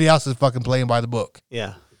 Because everybody else is fucking playing by the book.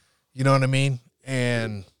 Yeah. You know what I mean?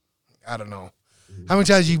 And I don't know. How many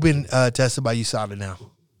times you been tested by USADA now?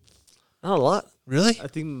 Not a lot. Really? I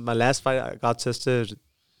think my last fight I got tested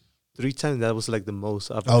 3 times. That was like the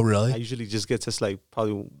most. Oh, really? I usually just get tested like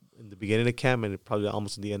probably in the beginning of camp and probably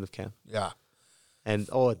almost in the end of camp. Yeah. And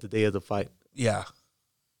at the day of the fight. Yeah.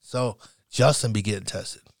 So Justin be getting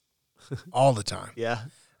tested all the time. Yeah.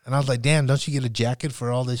 And I was like, damn, don't you get a jacket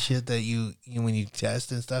for all this shit that you when you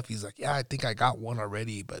test and stuff? He's like, yeah, I think I got one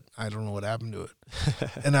already, but I don't know what happened to it.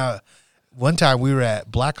 And one time we were at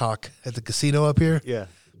Blackhawk at the casino up here Yeah.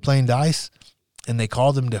 playing dice, and they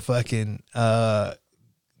called him to fucking to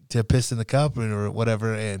piss in the cup or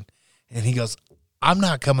whatever, and he goes, I'm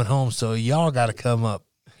not coming home, so y'all got to come up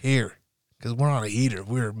here because we're on a heater.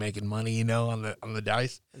 We're making money, you know, on the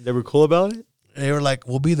dice. They were cool about it? They were like,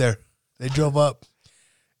 we'll be there. They drove up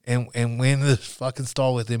and went in the fucking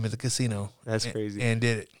stall with him at the casino. That's crazy. And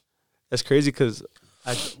did it. That's crazy because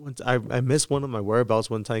I missed one of my whereabouts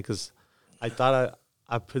one time because I thought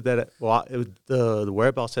I put that the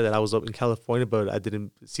whereabouts said that I was up in California, but I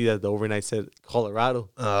didn't see that the overnight said Colorado.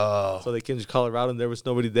 Oh. So they came to Colorado and there was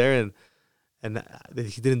nobody there, and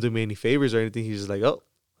he didn't do me any favors or anything. He's just like, oh,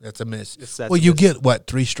 That's a miss. that's Well, a you miss. get, what,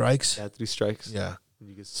 3 strikes? Yeah, 3 strikes. Yeah. And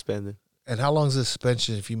you get suspended. And how long is the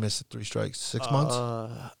suspension if you miss the 3 strikes? 6 months?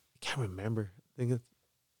 I can't remember. I think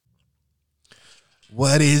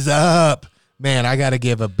What is up? Man, I got to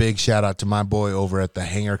give a big shout out to my boy over at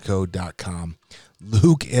thehangercode.com.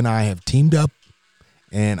 Luke and I have teamed up,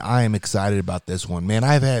 and I am excited about this one. Man,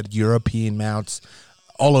 I've had European mounts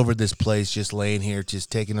all over this place just laying here,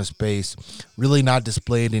 just taking up space, really not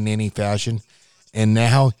displayed in any fashion. And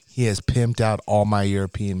now he has pimped out all my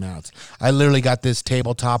European mounts. I literally got this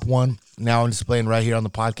tabletop one. Now I'm displaying right here on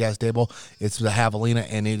the podcast table. It's the Javelina,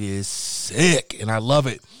 and it is sick, and I love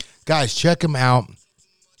it. Guys, check him out.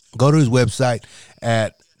 Go to his website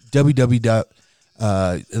at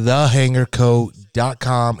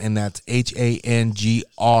www.thehangerco.com, and that's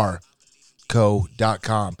HANGR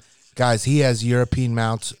co.com. Guys, he has European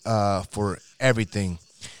mounts for everything.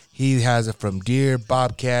 He has it from deer,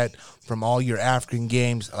 bobcat, from all your African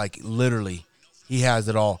games. Like, literally, he has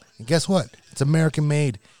it all. And guess what? It's American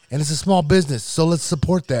made, and it's a small business, so let's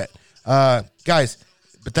support that. Guys,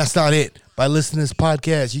 But that's not it. By listening to this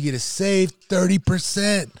podcast, you get to save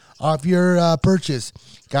 30% off your purchase.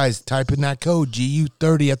 Guys, type in that code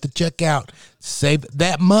GU30 at the checkout. Save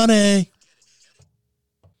that money.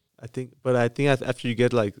 I think after you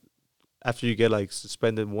get like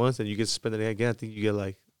suspended once and you get suspended again, I think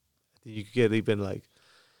you get even like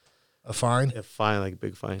A fine? a fine, like a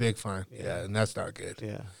big fine. Big fine. Yeah, and that's not good.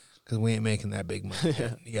 Yeah. Because we ain't making that big money.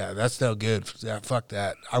 Yeah, that's no good. Yeah, fuck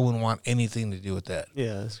that. I wouldn't want anything to do with that.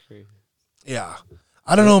 Yeah, that's crazy. Yeah.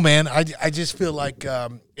 I don't know, man. I just feel like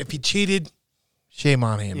if he cheated, shame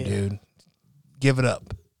on him, dude. Give it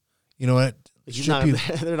up. You know what?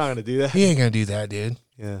 They're not gonna do that. He ain't going to do that, dude.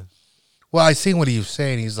 Yeah. Well, I seen what he was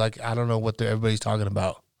saying. He's like, I don't know what everybody's talking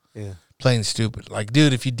about. Yeah. Playing stupid. Like,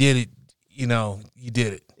 dude, if you did it, you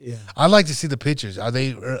did it. Yeah. I'd like to see the pictures. Are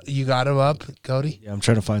they? You got them up, Cody? Yeah, I'm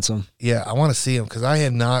trying to find some. Yeah, I want to see them because I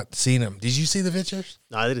have not seen them. Did you see the pictures?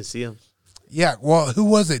 No, I didn't see him. Yeah. Well, who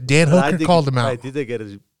was it? Dan Hooker called him I out. did get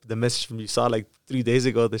the message from you saw like 3 days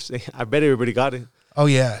ago. I bet everybody got it. Oh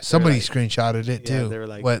yeah, somebody like- screenshotted it Yeah, too. they were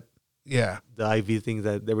like- what? Yeah, The IV thing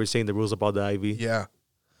that they were saying the rules about the IV. yeah,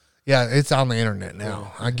 yeah. It's on the internet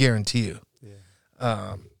now. I guarantee you.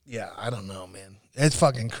 Yeah. Yeah, I don't know, man. It's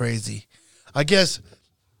fucking crazy. I guess.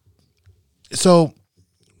 So,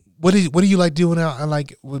 what do you like doing out?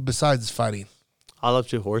 Like besides fighting? I love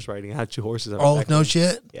horse riding. I had 2 horses. Oh no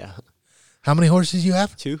shit! Yeah. How many horses you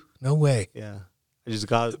have? 2. No way. Yeah. I just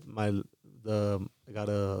got I got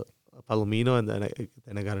a Palomino and then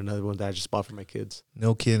I got another one that I just bought for my kids.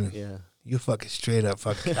 No kidding. Yeah. You fucking straight up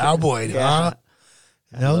fucking cowboy, Yeah. huh?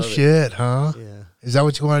 I No love it. shit, huh? Yeah. Is that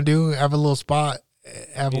what you want to do? Have a little spot?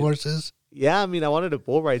 Have horses? Yeah, I mean, I wanted a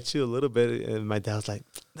bull ride too a little bit, and my dad was like,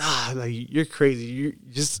 "Nah, like you're crazy. You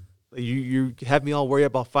just you have me all worried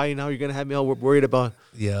about fighting. Now you're gonna have me all worried about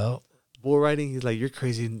Yeah. bull riding." He's like, "You're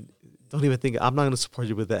crazy. Don't even think. I'm not gonna support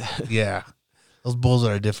you with that." Yeah. Those bulls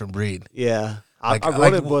are a different breed. Yeah, Like- I rode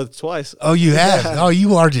like- it both twice. Oh, you have? Yeah. Oh,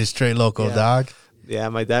 you are just straight local, Yeah. dog. Yeah,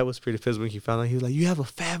 my dad was pretty pissed when he found out. He was like, "You have a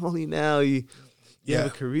family now. You Yeah. have a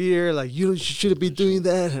career. Like you shouldn't be doing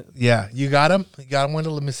that." Yeah. You got him? You got him?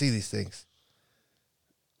 Wendell? Let me see these things.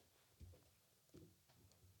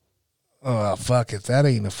 Oh, fuck. If that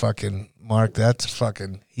ain't a fucking Mark, that's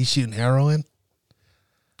fucking, he's shooting heroin.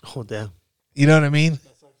 Oh damn, You know what I mean?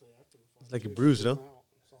 it's like a bruise, no?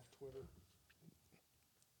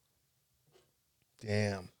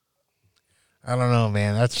 Damn. I don't know,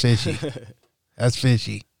 man. That's fishy. That's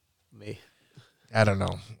fishy. Me. I don't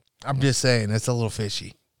know. I'm just saying it's a little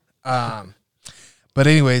fishy. But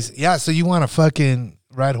anyways, yeah. So you want to fucking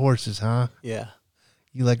ride horses, huh? Yeah.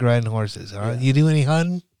 You like riding horses, huh? Yeah. You do any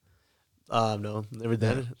hunting? No, never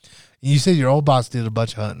done it. You said your old boss did a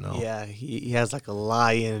bunch of hunting, though. Yeah, he has like a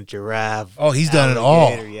lion, a giraffe. Oh, he's done it all.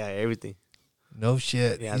 alligator, Yeah, everything. No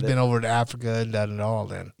shit. Yeah, He's that- been over to Africa and done it all.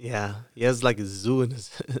 Then Yeah, he has like a zoo in his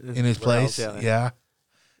in his place, warehouse, yeah.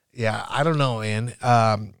 Yeah. I don't know,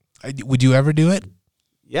 man. Would you ever do it?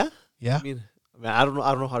 Yeah. Yeah. I mean, I don't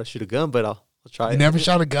know how to shoot a gun, but I'll try You it. never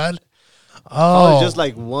shot a gun? Oh, Oh, just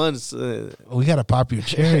like once. we gotta pop your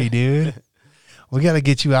cherry, dude. We gotta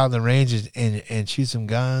get you out in the range and shoot some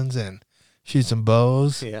guns and shoot some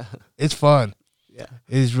bows. Yeah, It's fun. yeah,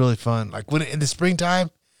 It is really fun. Like when in the springtime,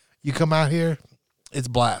 you come out here, it's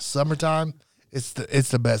blast. Summertime, it's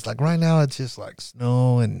the best. Like right now, it's just like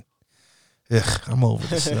snow and I'm over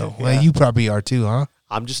the snow. Yeah. Well, you probably are too, huh?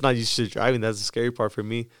 I'm just not used to driving. That's the scary part for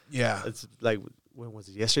me. Yeah. It's like when was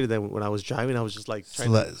it yesterday? That when I was driving, I was just like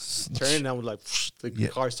trying to turn, and I was like, the Yeah.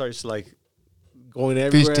 car starts like going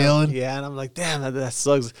everywhere. Fishtailing? Yeah, and I'm like, damn, that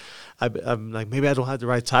sucks. I'm like, maybe I don't have the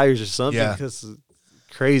right tires or something Yeah. because it's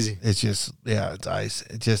crazy. It's just it's ice.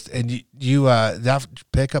 It just and you that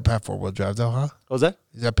pickup have 4-wheel drive though, huh? What was that?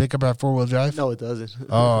 Does that pickup have 4-wheel drive? No, it doesn't.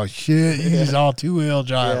 Oh shit! You use all 2-wheel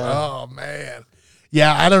drive. Yeah. Oh man.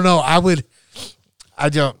 Yeah, I don't know. I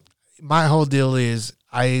don't. My whole deal is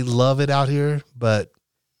I love it out here, but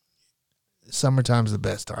summertime's the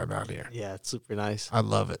best time out here. Yeah, it's super nice. I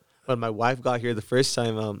love it. When my wife got here the first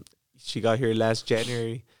time, she got here last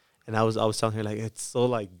January, and I was telling her like it's so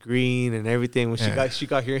like green and everything. When Yeah. she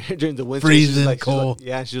got here during the winter, Freezing she was like, cold.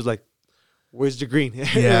 she was like, "Where's the green?"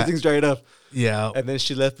 Yeah. Everything's dried up. Yeah. And then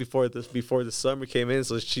she left before the summer came in,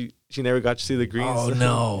 so she never got to see the greens. Oh,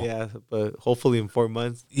 no. Yeah, but hopefully in 4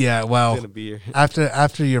 months Yeah. it's Well, gonna be here.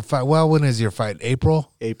 after your fight. Well, when is your fight?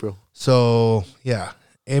 April. April. So yeah,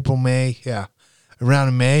 April, May. Yeah, around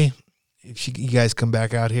in May. If you guys come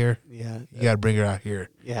back out here, Yeah, you gotta bring her out here.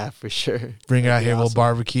 yeah, for sure. Bring her out That'd be here. We'll awesome.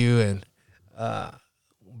 barbecue and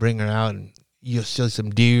bring her out, and you'll see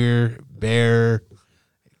some deer, bear,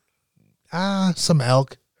 some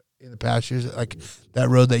elk. in the pastures, like that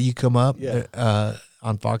road that you come up. Yeah.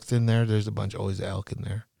 On Foxton there's a bunch always elk in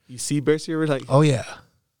there. You see bears here? Like, Oh yeah.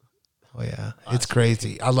 It's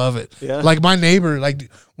crazy. I love it. Yeah. Like my neighbor,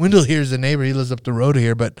 like Wendell here's the neighbor. He lives up the road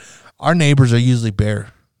here, but our neighbors are usually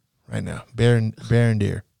bear right now. Bear and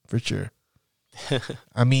deer for sure.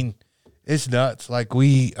 I mean, it's nuts. Like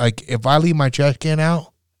if I leave my trash can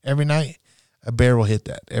out every night, a bear will hit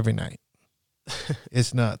that every night.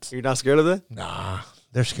 It's nuts. you're not scared of that? Nah,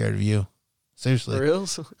 they're scared of you. Seriously. For real?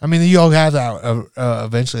 I mean, you all have that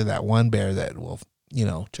eventually that one bear that will,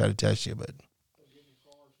 try to test you, but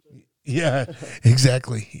yeah,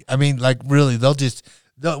 exactly. I mean, like really,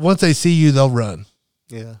 once they see you, they'll run.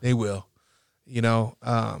 Yeah. They will,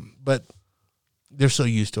 but they're so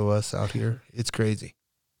used to us out here. It's crazy.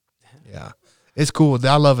 Yeah, it's cool.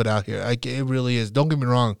 I love it out here. Like it really is. Don't get me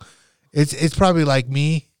wrong. It's probably like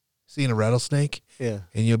me seeing a rattlesnake, Yeah.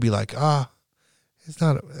 and you'll be like, it's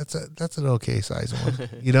not. That's an okay size one.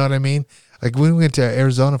 You know what I mean? Like we went to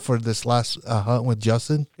Arizona for this last hunt with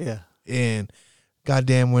Justin, Yeah. and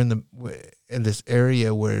goddamn, we're in this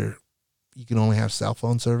area where you can only have cell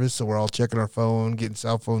phone service, so we're all checking our phone, getting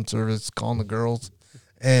cell phone service, calling the girls,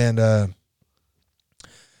 and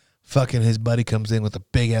fucking his buddy comes in with a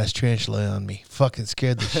big ass tarantula on me. Fucking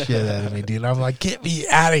scared the shit out of me, dude. I'm like, get me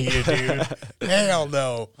out of here, dude. Hell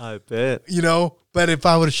no. I bet. But if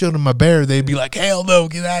I would have shown them my bear, they'd be like, hell no,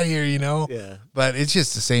 get out of here, Yeah. But it's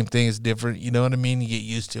just the same thing. It's different. You know what I mean? You get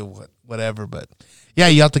used to whatever. But yeah,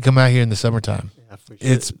 you have to come out here in the summertime. Yeah, for sure.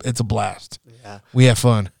 It's a blast. Yeah. We have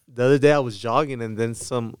fun. The other day I was jogging, and then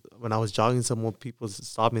when I was jogging, some more people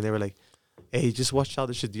stopped me. They were like, hey, just watch out.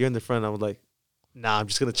 There's a deer in the front. I was like, nah, I'm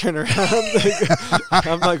just going to turn around.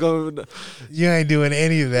 I'm not going. You ain't doing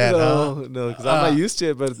any of that, huh? No, because I'm not used to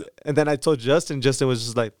it. And then I told Justin was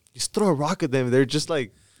just like, just throw a rock at them. They're just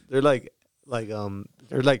like, they're like pets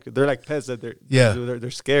that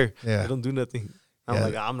they're scared. Yeah. They don't do nothing. I'm Yeah.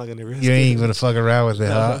 like, I'm not gonna risk You ain't it. going to fuck around with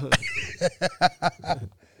it, huh?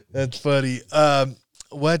 That's funny. I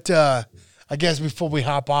guess before we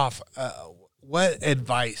hop off, what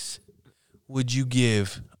advice would you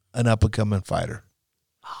give an up-and-coming fighter?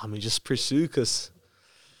 I mean, just pursue, because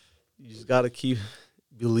you just gotta keep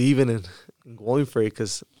believing and going for it,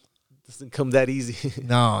 because it doesn't come that easy.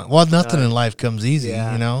 No. Well, nothing in life comes easy,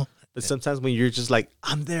 Yeah. But sometimes when you're just like,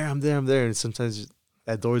 I'm there, and sometimes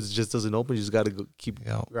that door just doesn't open. You just gotta keep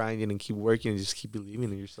grinding and keep working and just keep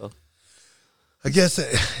believing in yourself. I guess,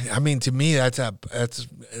 I mean, to me, that's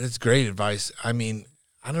great advice. I mean,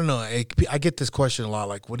 I don't know. I get this question a lot.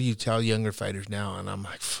 Like, what do you tell younger fighters now? And I'm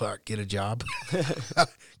like, fuck, get a job.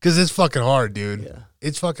 Because it's fucking hard, dude. Yeah.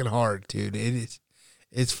 It's fucking hard, dude. It is.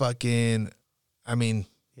 It's fucking, I mean.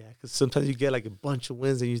 Yeah, because sometimes you get like a bunch of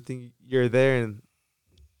wins and you think you're there, and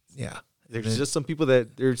yeah. there's just some people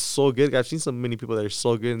that they're so good. I've seen so many people that are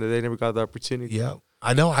so good and they never got the opportunity. Yeah.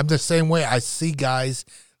 I know. I'm the same way. I see guys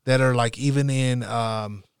that are like even in,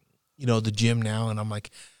 the gym now, and I'm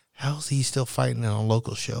like, how's he still fighting on a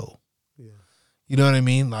local show? Yeah. You know what I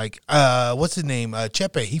mean? Like, what's his name?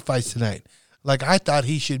 Chepe, he fights tonight. Like, I thought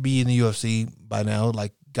he should be in the UFC by now,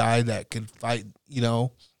 like, guy that could fight,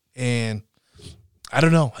 and I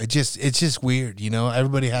don't know. It's just weird,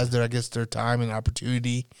 Everybody has their time and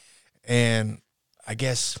opportunity, and I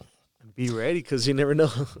guess. Be ready, because you never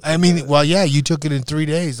know. I mean, well, yeah, you took it in 3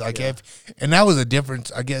 days. Like, and that was a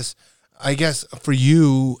difference, I guess for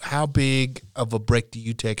you, how big of a break do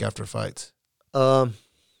you take after fights? Probably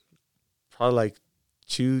like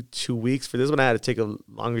two weeks. For this one, I had to take a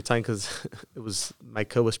longer time because my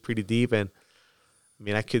cut was pretty deep, and I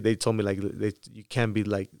mean, they told me like you can't be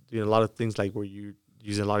like doing a lot of things like where you're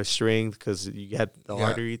using a lot of strength because you had the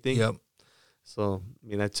artery thing. Yep. So I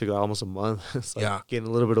mean, that took almost a month. So Yeah. getting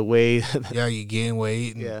a little bit of weight. Yeah, you gain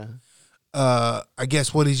weight. And, Yeah. I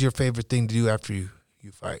guess what is your favorite thing to do after you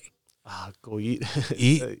fight? Go eat.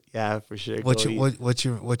 Eat? Yeah, for sure. What's Go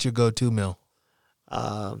eat. your go-to meal?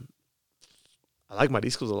 I like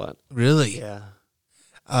mariscos a lot. Really? Yeah.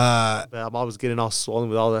 But I'm always getting all swollen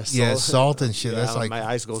with all that salt. yeah, salt and shit. Yeah, That's like my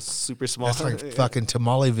eyes go super small. that's like fucking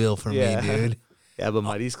Tamaleville for Yeah. me, dude. Yeah, but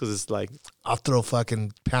mariscos is like, I'll throw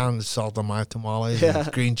fucking pound of salt on my tamales, Yeah.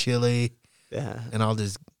 and green chili, yeah. and I'll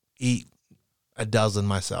just eat a dozen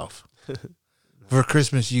myself. For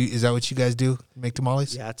Christmas, is that what you guys do? Make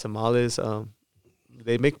tamales? Yeah, tamales.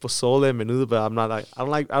 They make pozole and menudo, but I'm not like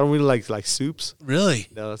I don't really like soups. Really?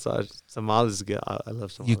 No, so tamales is good. I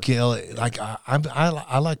love tamales. You kill it. Like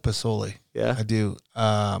I like pozole. Yeah. I do.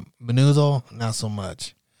 Menudo, not so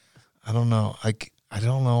much. I don't know. I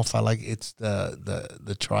don't know if I like it's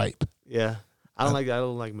the tripe. Yeah. I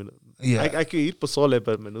don't like menudo. Yeah. I could eat pozole,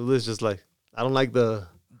 but menudo is just like I don't like the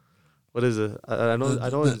What is it? I know. I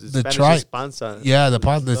know. The Spanish tri- is panza. Yeah, the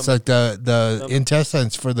pot. It's like the stomach.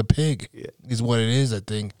 intestines for the pig Yeah. is what it is. I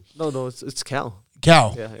think No, it's cow.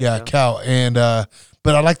 cow. Yeah, Yeah, yeah, cow. And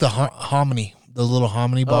but I like the hominy, the little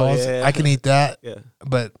hominy balls. yeah, yeah. I can eat that, Yeah.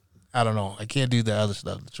 but I don't know. I can't do the other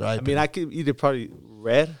stuff. That's right. I mean, I could eat it probably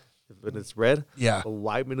red, when it's red. yeah, A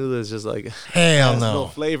white menudo is just like hell has no no.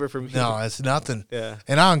 flavor for me. No, it's nothing. Yeah.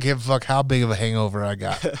 And I don't give a fuck how big of a hangover I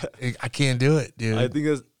got. I can't do it, dude. I think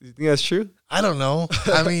that's. You think that's true? I don't know.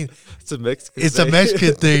 I mean, It's a Mexican. it's a thing.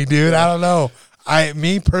 Mexican thing, dude. I don't know.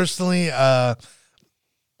 Me personally, I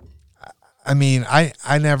mean, I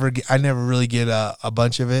never really get a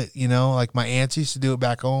bunch of it. You know, like my aunts used to do it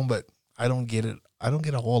back home, but I don't get it. I don't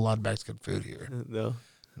get a whole lot of Mexican food here. No.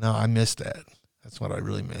 No, I miss that. That's what I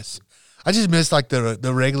really miss. I just miss like the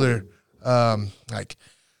regular, like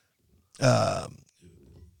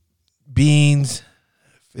beans,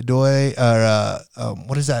 fidoi, or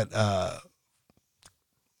what is that?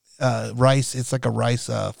 Rice. It's like a rice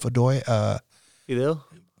fidoi. Fidel?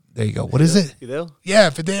 There you go. What is it? Fidel? Yeah,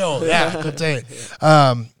 fidel. Yeah, I could say it.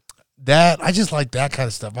 That I just like that kind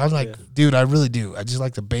of stuff. I'm like, Yeah. dude, I really do. I just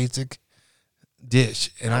like the basic dish,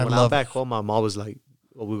 and I When I'm love. back home, my mom was like,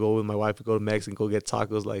 well, we go with my wife, we go to Mexico, go get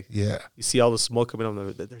tacos. Like, Yeah. you see all the smoke coming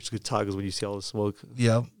up. There's good tacos when you see all the smoke.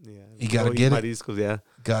 Yep. Yeah. You gotta Go eat get it. mariscos, yeah.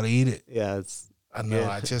 Gotta eat it. Yeah, it's I know. Yeah.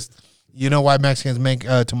 I just, you know why Mexicans make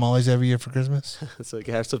tamales every year for Christmas? so you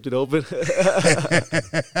can have something open.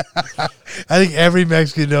 I think every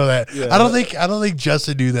Mexican know that. Yeah. I don't think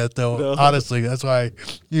Justin knew that though. No. Honestly, that's why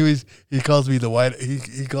he calls me the white.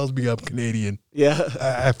 He calls me I'm Canadian. yeah.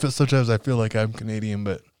 I feel sometimes I feel like I'm Canadian,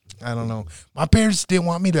 but I don't know. My parents didn't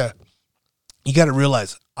want me to. You got to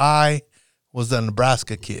realize I was a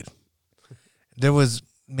Nebraska kid. There was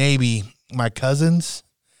maybe my cousins,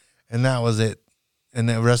 and that was it. And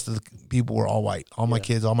the rest of the people were all white. All my Yeah.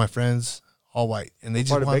 kids, all my friends, all white. And they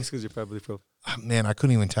just Part of wanted, Mexico you're probably from. man, I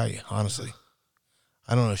couldn't even tell you, honestly.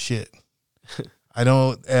 I don't know shit. I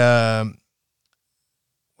don't,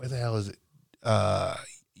 where the hell is it?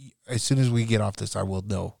 As soon as we get off this, I will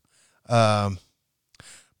know.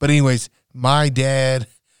 But anyways, my dad,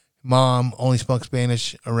 mom only spoke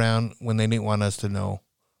Spanish around when they didn't want us to know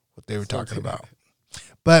what they were talking about.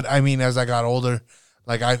 But I mean, as I got older,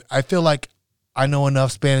 like I feel like I know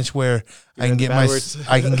enough Spanish where I can in get bad words.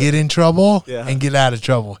 I can get in trouble Yeah. and get out of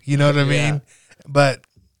trouble. You know what I Yeah. mean? But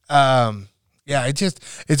yeah,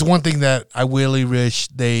 it's one thing that I really wish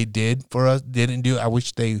they did for us. Didn't do. I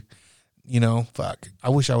wish they, I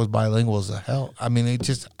wish I was bilingual as hell. I mean,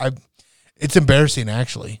 it's embarrassing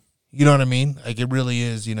actually. You know what I mean? Like it really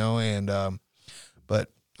is, and but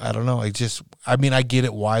I don't know. I get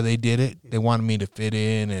it why they did it. They wanted me to fit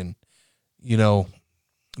in and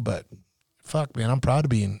but fuck man, I'm proud of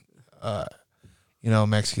being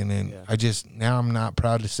Mexican, and Yeah. now I'm not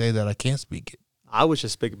proud to say that I can't speak it. I wish I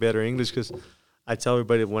speak better English because I tell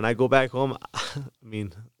everybody when I go back home, I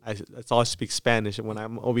mean, that's all I speak Spanish. And when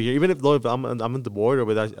I'm over here, even if I'm in the border,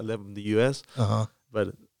 but I live in the U.S.,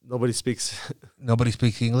 but nobody speaks, Nobody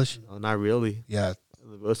speaks English. no, not really, Yeah,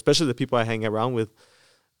 especially the people I hang around with.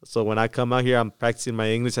 So when I come out here, I'm practicing my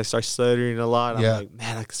English. I start stuttering a lot. I'm Yeah. like,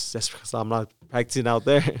 man, that's because I'm not practicing out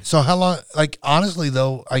there. So how long? Like honestly,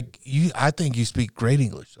 though, I think you speak great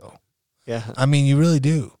English, though. yeah, I mean, you really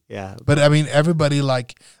do. yeah, But I mean, everybody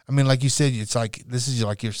like you said, it's like this is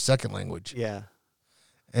like your second language. yeah.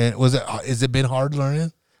 And has it been hard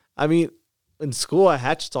learning? I mean, in school, I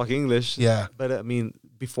had to talk English. Yeah. But I mean,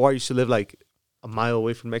 before I used to live like a mile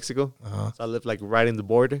away from Mexico. Uh-huh. So I lived like right in the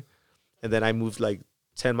border. And then I moved like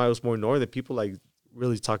 10 miles more north, and people like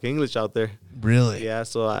really talk English out there. Really? Yeah.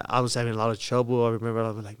 So I was having a lot of trouble. I remember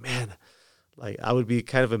I was like, man, like I would be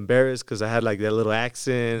kind of embarrassed because I had like that little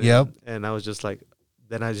accent. Yep. And I was just like,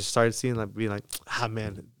 then I just started seeing like being like,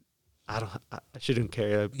 man, I shouldn't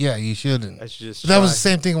care. Yeah, you shouldn't. I should just. But that was try. the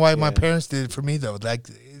same thing why my Yeah. parents did it for me though. Like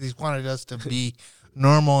they wanted us to be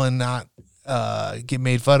normal and not get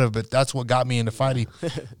made fun of. But that's what got me into fighting.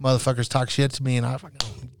 Motherfuckers talk shit to me, and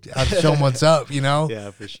I'd show them what's up,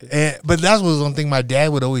 Yeah, for sure. But that was one thing my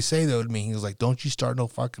dad would always say though to me. He was like, "Don't you start no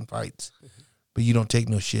fucking fights, but you don't take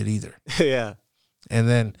no shit either." Yeah. And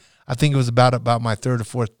then I think it was about my third or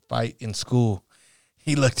fourth fight in school.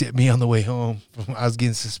 He looked at me on the way home. I was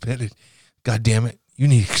getting suspended. God damn it. You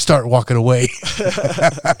need to start walking away.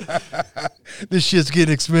 This shit's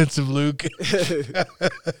getting expensive, Luke.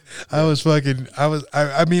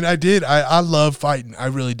 I mean, I did. I love fighting. I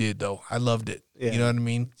really did, though. I loved it. Yeah. You know what I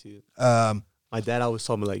mean? Dude. Um, My dad always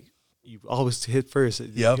told me like, you always hit first. You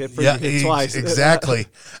Yep. hit first, Yeah, you hit twice. exactly.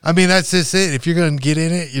 I mean, that's just it. If you're going to get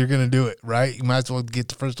in it, you're going to do it, right? You might as well get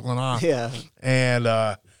the first one off. Yeah. And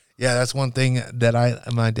Yeah, that's one thing that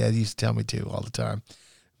my dad used to tell me too all the time.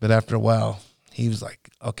 But after a while, he was like,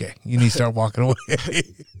 "Okay, you need to start walking away."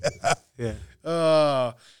 Yeah.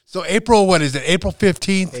 So April, what is it? April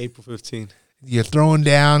 15th. April 15th. You're throwing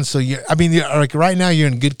down. So you're like right now you're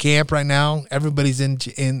in good camp right now. Everybody's in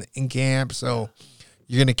camp, so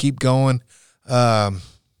you're gonna keep going.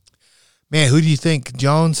 Man, who do you think,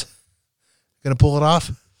 Jones, gonna pull it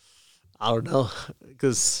off? I don't know,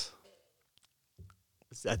 because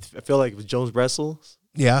I feel like if Jones wrestles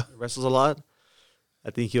Yeah, a lot,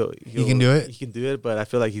 I think he'll He can do it? He can do it, but I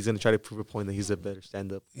feel like he's gonna try to prove a point that he's a better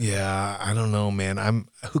stand-up. yeah. I don't know, man.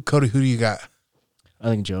 Cody. Who do you got? I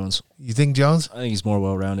think Jones. You think Jones? I think he's more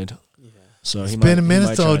well-rounded. Yeah. So It's been a minute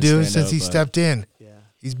might though, try and dude, stand since up, he but- stepped in. Yeah.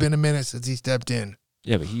 He's been a minute since he stepped in.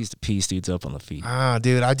 Yeah, but he used to piece dudes up on the feet. Ah,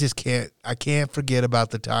 dude, I just can't. I can't forget about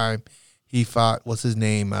the time he fought. What's his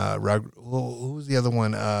name? Who was the other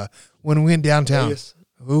one? When we went downtown. Reyes.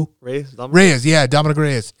 Who? Dominic? Reyes. Yeah, Dominic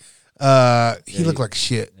Reyes. He looked like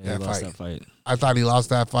shit Yeah, he that lost fight. that fight. I thought he lost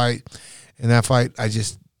that fight. In that fight, I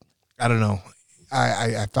don't know.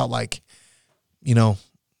 I felt like,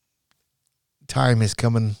 time is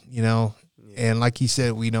coming. And like he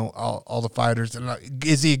said, we know all the fighters. And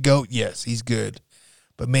is he a GOAT? Yes, he's good.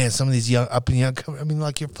 But man, some of these young up and young,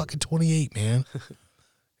 like you're fucking 28, man.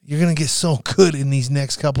 You're gonna get so good in these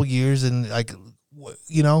next couple years, and Yeah.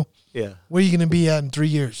 where are you gonna be at in 3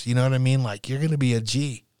 years? You know what I mean? Like you're gonna be a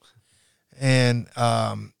G. And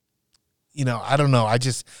I don't know.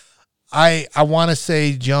 I want to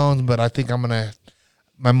say Jones, but I think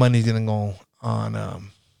my money's gonna go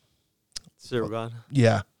on. Sirgan.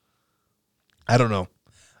 Yeah. I don't know.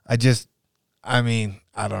 I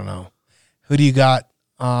don't know. Who do you got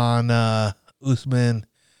on Usman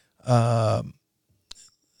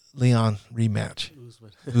Leon rematch?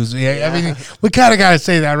 Yeah. We kind of got to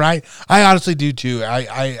say that, right? I honestly do too.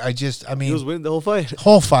 He was winning the whole fight.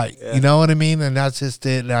 whole fight. Yeah. You know what I mean? And that's just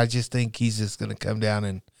it. And I just think he's just going to come down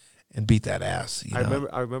and beat that ass. I remember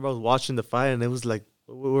I was watching the fight, and it was like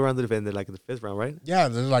we were on the defend, like in the 5th round, right? Yeah,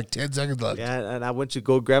 there's like 10 seconds left. Yeah, and I went to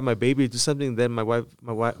go grab my baby to do something. Then my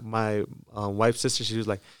wife's sister, she was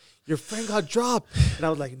like, "Your friend got dropped," and I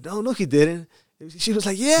was like, "No, he didn't." She was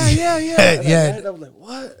like, "Yeah." And Yeah. I was like,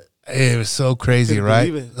 "What?" It was so crazy, Couldn't right?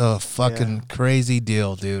 believe it. A fucking crazy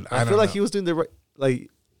deal, dude. I feel like he was doing the right, like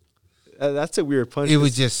that's a weird punch. It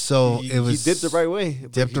was just so. he It was did the right way.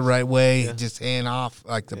 but dipped he- the right way, yeah. just hand off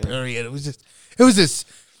like the Yeah. period. It was just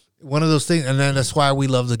one of those things, and then that's why we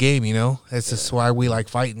love the game. That's just why we like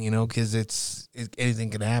fighting. Because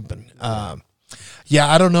anything can happen. Yeah,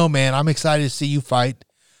 I don't know, man. I'm excited to see you fight.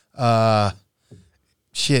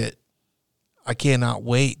 Shit, I cannot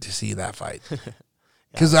wait to see that fight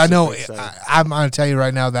because I know super excited. I'm gonna tell you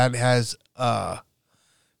right now that has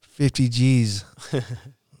 50 G's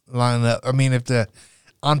lined up. I mean,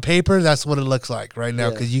 on paper, that's what it looks like right now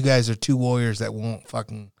Yeah. because you guys are two warriors that won't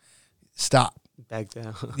fucking stop. back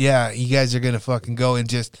down. Yeah, you guys are gonna fucking go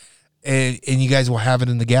and and you guys will have it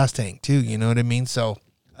in the gas tank too. You know what I mean? So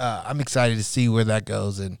I'm excited to see where that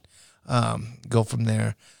goes and go from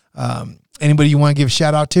there. Anybody you want to give a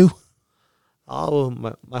shout out to? Oh,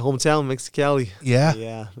 my hometown, Mexicali. Yeah,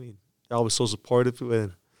 Yeah, I mean, they're always so supportive,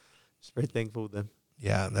 and just very thankful with them.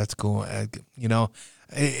 yeah, that's cool.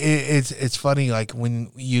 It's funny, like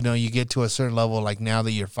when you get to a certain level, like now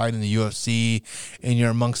that you're fighting the UFC and you're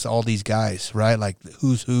amongst all these guys, right? Like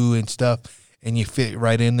who's who and stuff, and you fit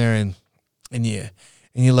right in there, and you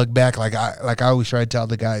look back, like I always try to tell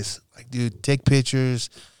the guys, like, dude, take pictures,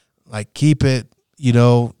 like keep it,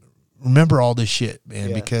 remember all this shit, man,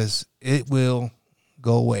 Yeah. because it will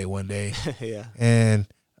go away one day. Yeah. And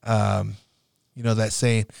that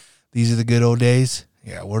saying, these are the good old days.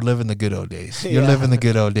 Yeah, we're living the good old days. You're Yeah. living the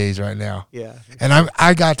good old days right now. Yeah. And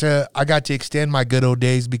I got to extend my good old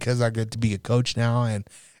days because I get to be a coach now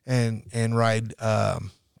and ride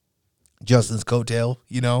Justin's coattail,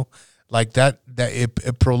 like that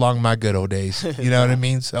it prolonged my good old days. You know what I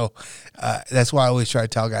mean? So that's why I always try to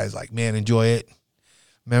tell guys, like, man, enjoy it,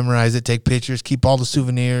 memorize it, take pictures, keep all the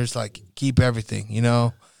souvenirs, like keep everything,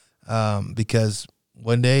 because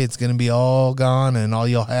one day it's gonna be all gone and all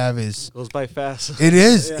you'll have is Goes by fast. it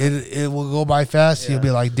is. Yeah. It will go by fast. Yeah. You'll be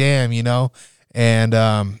like, damn, And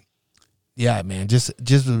yeah, man, just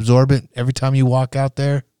absorb it. Every time you walk out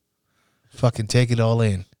there, fucking take it all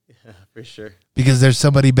in. Yeah, for sure. Because there's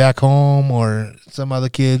somebody back home or some other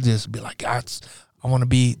kid just be like, I want to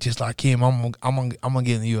be just like him. I'm gonna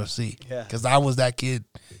get in the UFC. Yeah. Because I was that kid.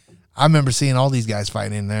 I remember seeing all these guys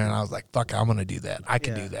fighting in there, and I was like, fuck, I'm gonna do that. I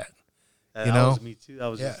can Yeah. do that. That know? was me too. I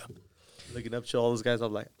was Yeah. just looking up to all those guys.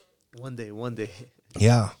 I'm like, one day.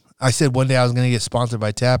 Yeah. I said one day I was going to get sponsored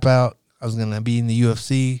by Tap Out. I was going to be in the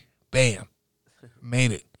UFC. Bam.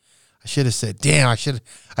 Made it. I should have said, damn,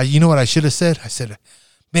 you know what I should have said? I said,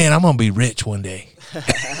 man, I'm going to be rich one day.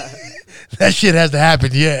 That shit hasn't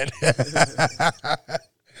happened yet.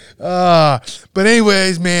 But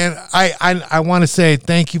anyways, man, I want to say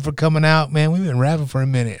thank you for coming out, man. We've been rapping for a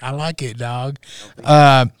minute. I like it, dog.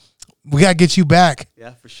 We got to get you back.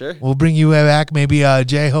 Yeah, for sure. We'll bring you back. Maybe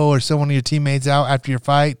J-Ho or someone of your teammates out after your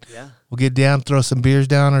fight. Yeah. We'll get down, throw some beers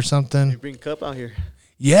down or something. You bring Cup out here.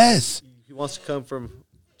 Yes. He wants to come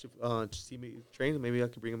to see me train. Maybe I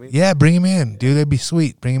could bring him in. Yeah, bring him in. Dude, that'd be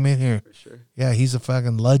sweet. Bring him in here. For sure. Yeah, he's a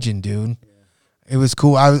fucking legend, dude. It was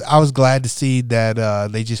cool. I was glad to see that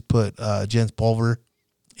they just put Jens Pulver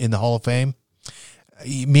in the Hall of Fame.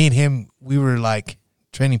 Me and him, we were like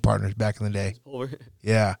training partners back in the day. Over.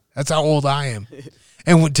 Yeah, that's how old I am.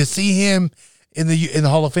 And to see him in the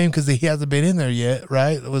Hall of Fame, because he hasn't been in there yet,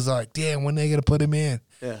 right? It was like, damn, when are they gonna put him in?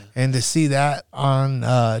 Yeah. And to see that on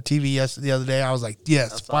TV the other day, I was like, yes,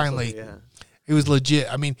 That's finally. awesome. Yeah. It was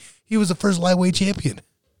legit. I mean, he was the first lightweight champion.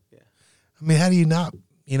 Yeah. I mean, how do you not,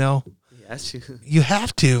 Yes, you. You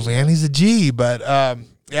have to, man. He's a G. But,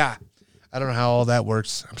 yeah, I don't know how all that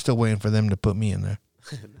works. I'm still waiting for them to put me in there.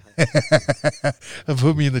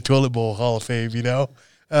 Put me in the Toilet Bowl Hall of Fame,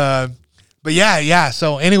 But, yeah.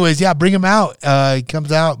 So, anyways, yeah, bring him out. He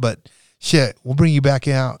comes out, but shit, we'll bring you back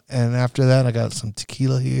out. And after that, I got some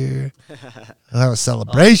tequila here. I'll have a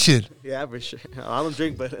celebration. Yeah, for sure. I don't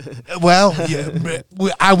drink, but Well, yeah,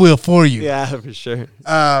 I will for you. yeah, for sure.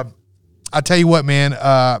 I'll tell you what, man.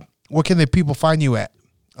 Where can the people find you at?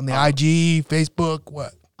 On the IG, Facebook,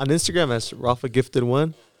 what? On Instagram as Rafa Gifted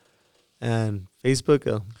One, and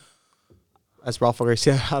Facebook as Rafa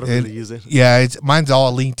Garcia. I don't really use it. Yeah, mine's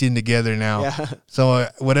all linked in together now. Yeah. So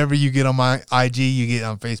whatever you get on my IG, you get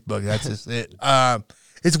on Facebook. That's just it.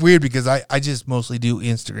 It's weird because I just mostly do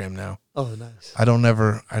Instagram now. Oh, nice. I don't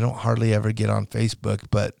hardly ever get on Facebook,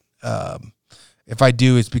 but if I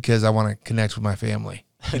do, it's because I want to connect with my family.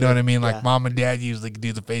 You know what I mean? Like Yeah. mom and dad usually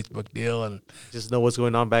do the Facebook deal, and Just know what's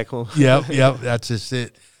going on back home. yep, that's just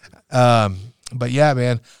it. But yeah,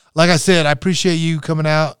 man. Like I said, I appreciate you coming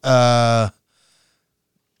out.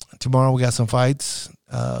 Tomorrow we got some fights.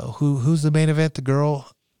 Who's the main event? The girl?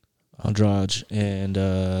 Andrade and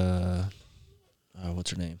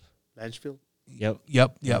what's her name? Lanchfield. Yep.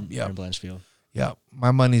 Yep. Aaron Blanchfield. Yep.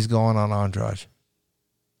 My money's going on Andrade.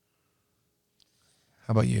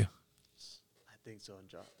 How about you? I think so,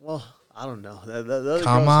 Andrade. Well, I don't know. The other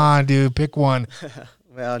Come girls- on, dude. Pick one.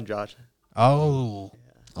 Well, Andrade. Oh.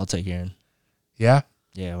 I'll take Aaron. Yeah?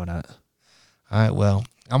 Yeah, why not? All right, well,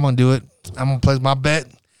 I'm going to do it. I'm going to place my bet.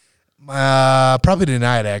 Probably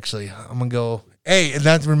tonight, actually. I'm going to go. Hey, and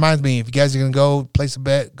that reminds me, if you guys are going to go place a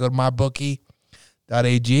bet, go to mybookie.ag.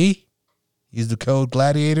 Use the code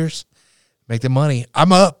Gladiators. Make the money.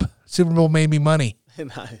 I'm up. Super Bowl made me money.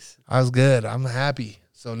 Nice. I was good. I'm happy.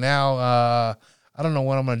 So now I don't know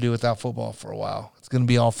what I'm going to do without football for a while. It's going to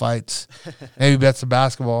be all fights. Maybe bet some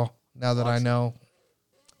basketball now that I know.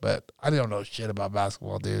 But I don't know shit about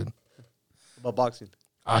basketball, dude. About boxing.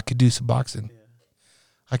 I could do some boxing.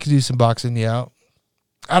 Yeah.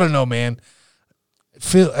 I don't know, man. It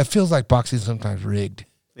feels like boxing sometimes rigged.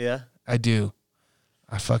 Yeah. I do.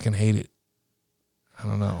 I fucking hate it. I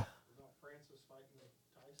don't know.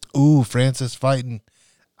 Ooh, Francis fighting.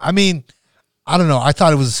 I mean, I don't know. I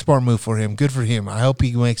thought it was a smart move for him. Good for him. I hope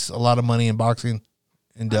he makes a lot of money in boxing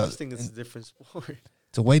and I does. just think it's a different sport.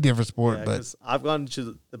 It's a way different sport, Yeah, but 'cause I've gone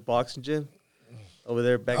to the boxing gym over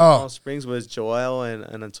there back in Oh. Palm Springs with Joel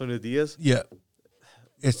and Antonio Diaz. yeah,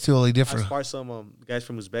 it's totally I different. sparred some guys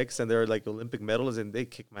from Uzbekistan. They're like Olympic medalists, and they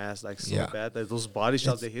kick my ass like so Yeah. bad. Like, those body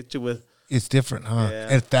shots they hit you with. It's different, huh? Yeah.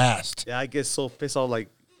 And fast. Yeah, I get so pissed off, like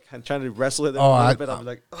trying to wrestle with them Oh, a I- little bit. I'm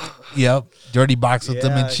like, ugh. Yep. Dirty box with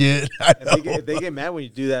them and Yeah. shit. I And know. they get mad when you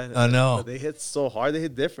do that. I know. But they hit so hard, they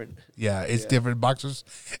hit different. Yeah, it's Yeah. different. Boxing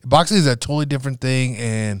is a totally different thing,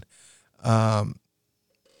 and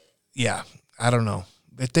yeah, I don't know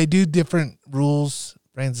if they do different rules.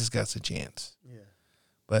 Francis got a chance, Yeah.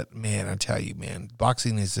 but man, I tell you, man,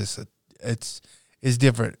 boxing is just it's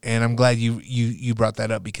different, and I'm glad you brought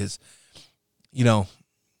that up because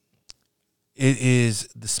it is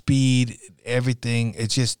the speed, everything.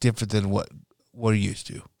 It's just different than what we're used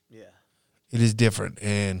to. Yeah. It is different,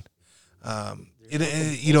 and in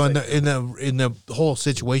the whole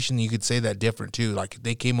situation, you could say that different too. Like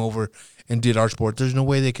they came over and did our sport. There's no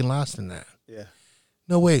way they can last in that. Yeah.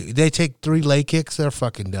 No way. They take 3 leg kicks, they're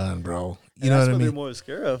fucking done, bro. You know that's what I what they're mean? more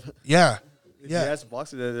scared of. Yeah, If Yeah. you ask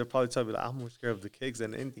boxing, they'll probably tell me, like, I'm more scared of the kicks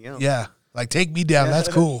than anything else. yeah. Like take me down. Yeah. That's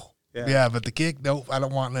cool. Yeah, but the kick, nope, I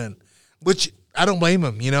don't want none. Which I don't blame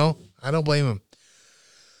him, you know? I don't blame him.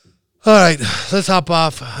 All right, let's hop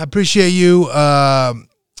off. I appreciate you.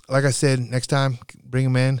 Like I said, next time, bring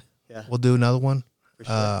him in. Yeah. We'll do another one. For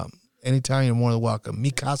sure. Anytime, you're more than welcome. Mi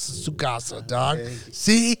casa, su casa, dog.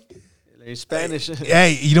 See? Learn Spanish.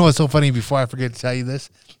 Hey, you know what's so funny? Before I forget to tell you this,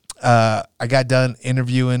 I got done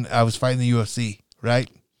interviewing. I was fighting the UFC, right?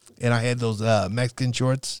 And I had those Mexican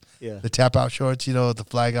shorts, Yeah. the tap out shorts, you know, with the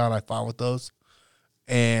flag on. I fought with those.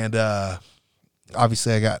 And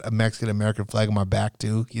obviously, I got a Mexican American flag on my back,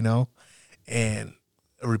 too, you know? And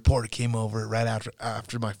a reporter came over right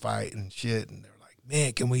after my fight and shit. And they were like,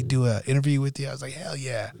 man, can we do an interview with you? I was like, hell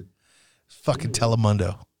yeah. Fucking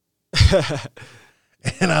Telemundo.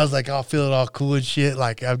 And I was like, I'll feel it all cool and shit.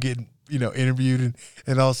 Like I'm getting, you know, interviewed.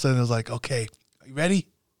 And all of a sudden it was like, okay, are you ready?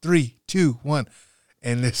 3, 2, 1.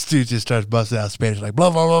 And this dude just starts busting out Spanish, like, blah,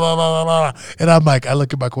 blah, blah, blah, blah, blah. And I'm like, I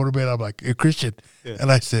look at my quarterback, I'm like, hey, Christian. Yeah.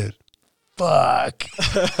 And I said, fuck.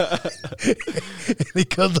 And he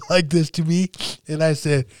comes like this to me. And I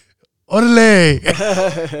said, orale.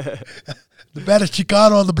 The baddest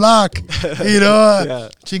Chicano on the block. You know, Yeah.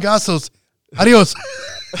 chingazos. Adios.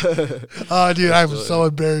 Oh, dude, I was so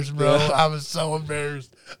embarrassed, bro. Yeah. I was so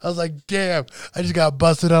embarrassed. I was like, damn, I just got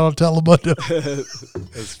busted out on Telemundo.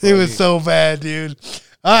 It was so bad, dude.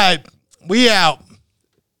 All right, we out.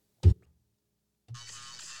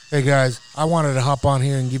 Hey, guys, I wanted to hop on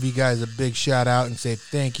here and give you guys a big shout out and say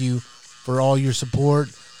thank you for all your support.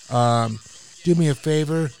 Do me a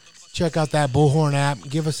favor, check out that Bullhorn app.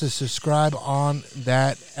 Give us a subscribe on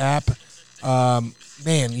that app.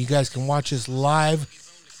 Man, you guys can watch us live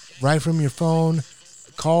right from your phone.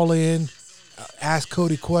 Call in, ask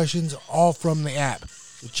Cody questions, all from the app.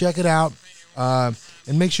 So check it out. And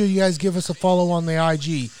make sure you guys give us a follow on the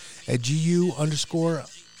IG at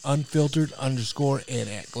GU_unfiltered_ and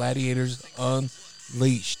at Gladiators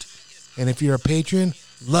Unleashed. And if you're a patron,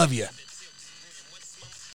 love you.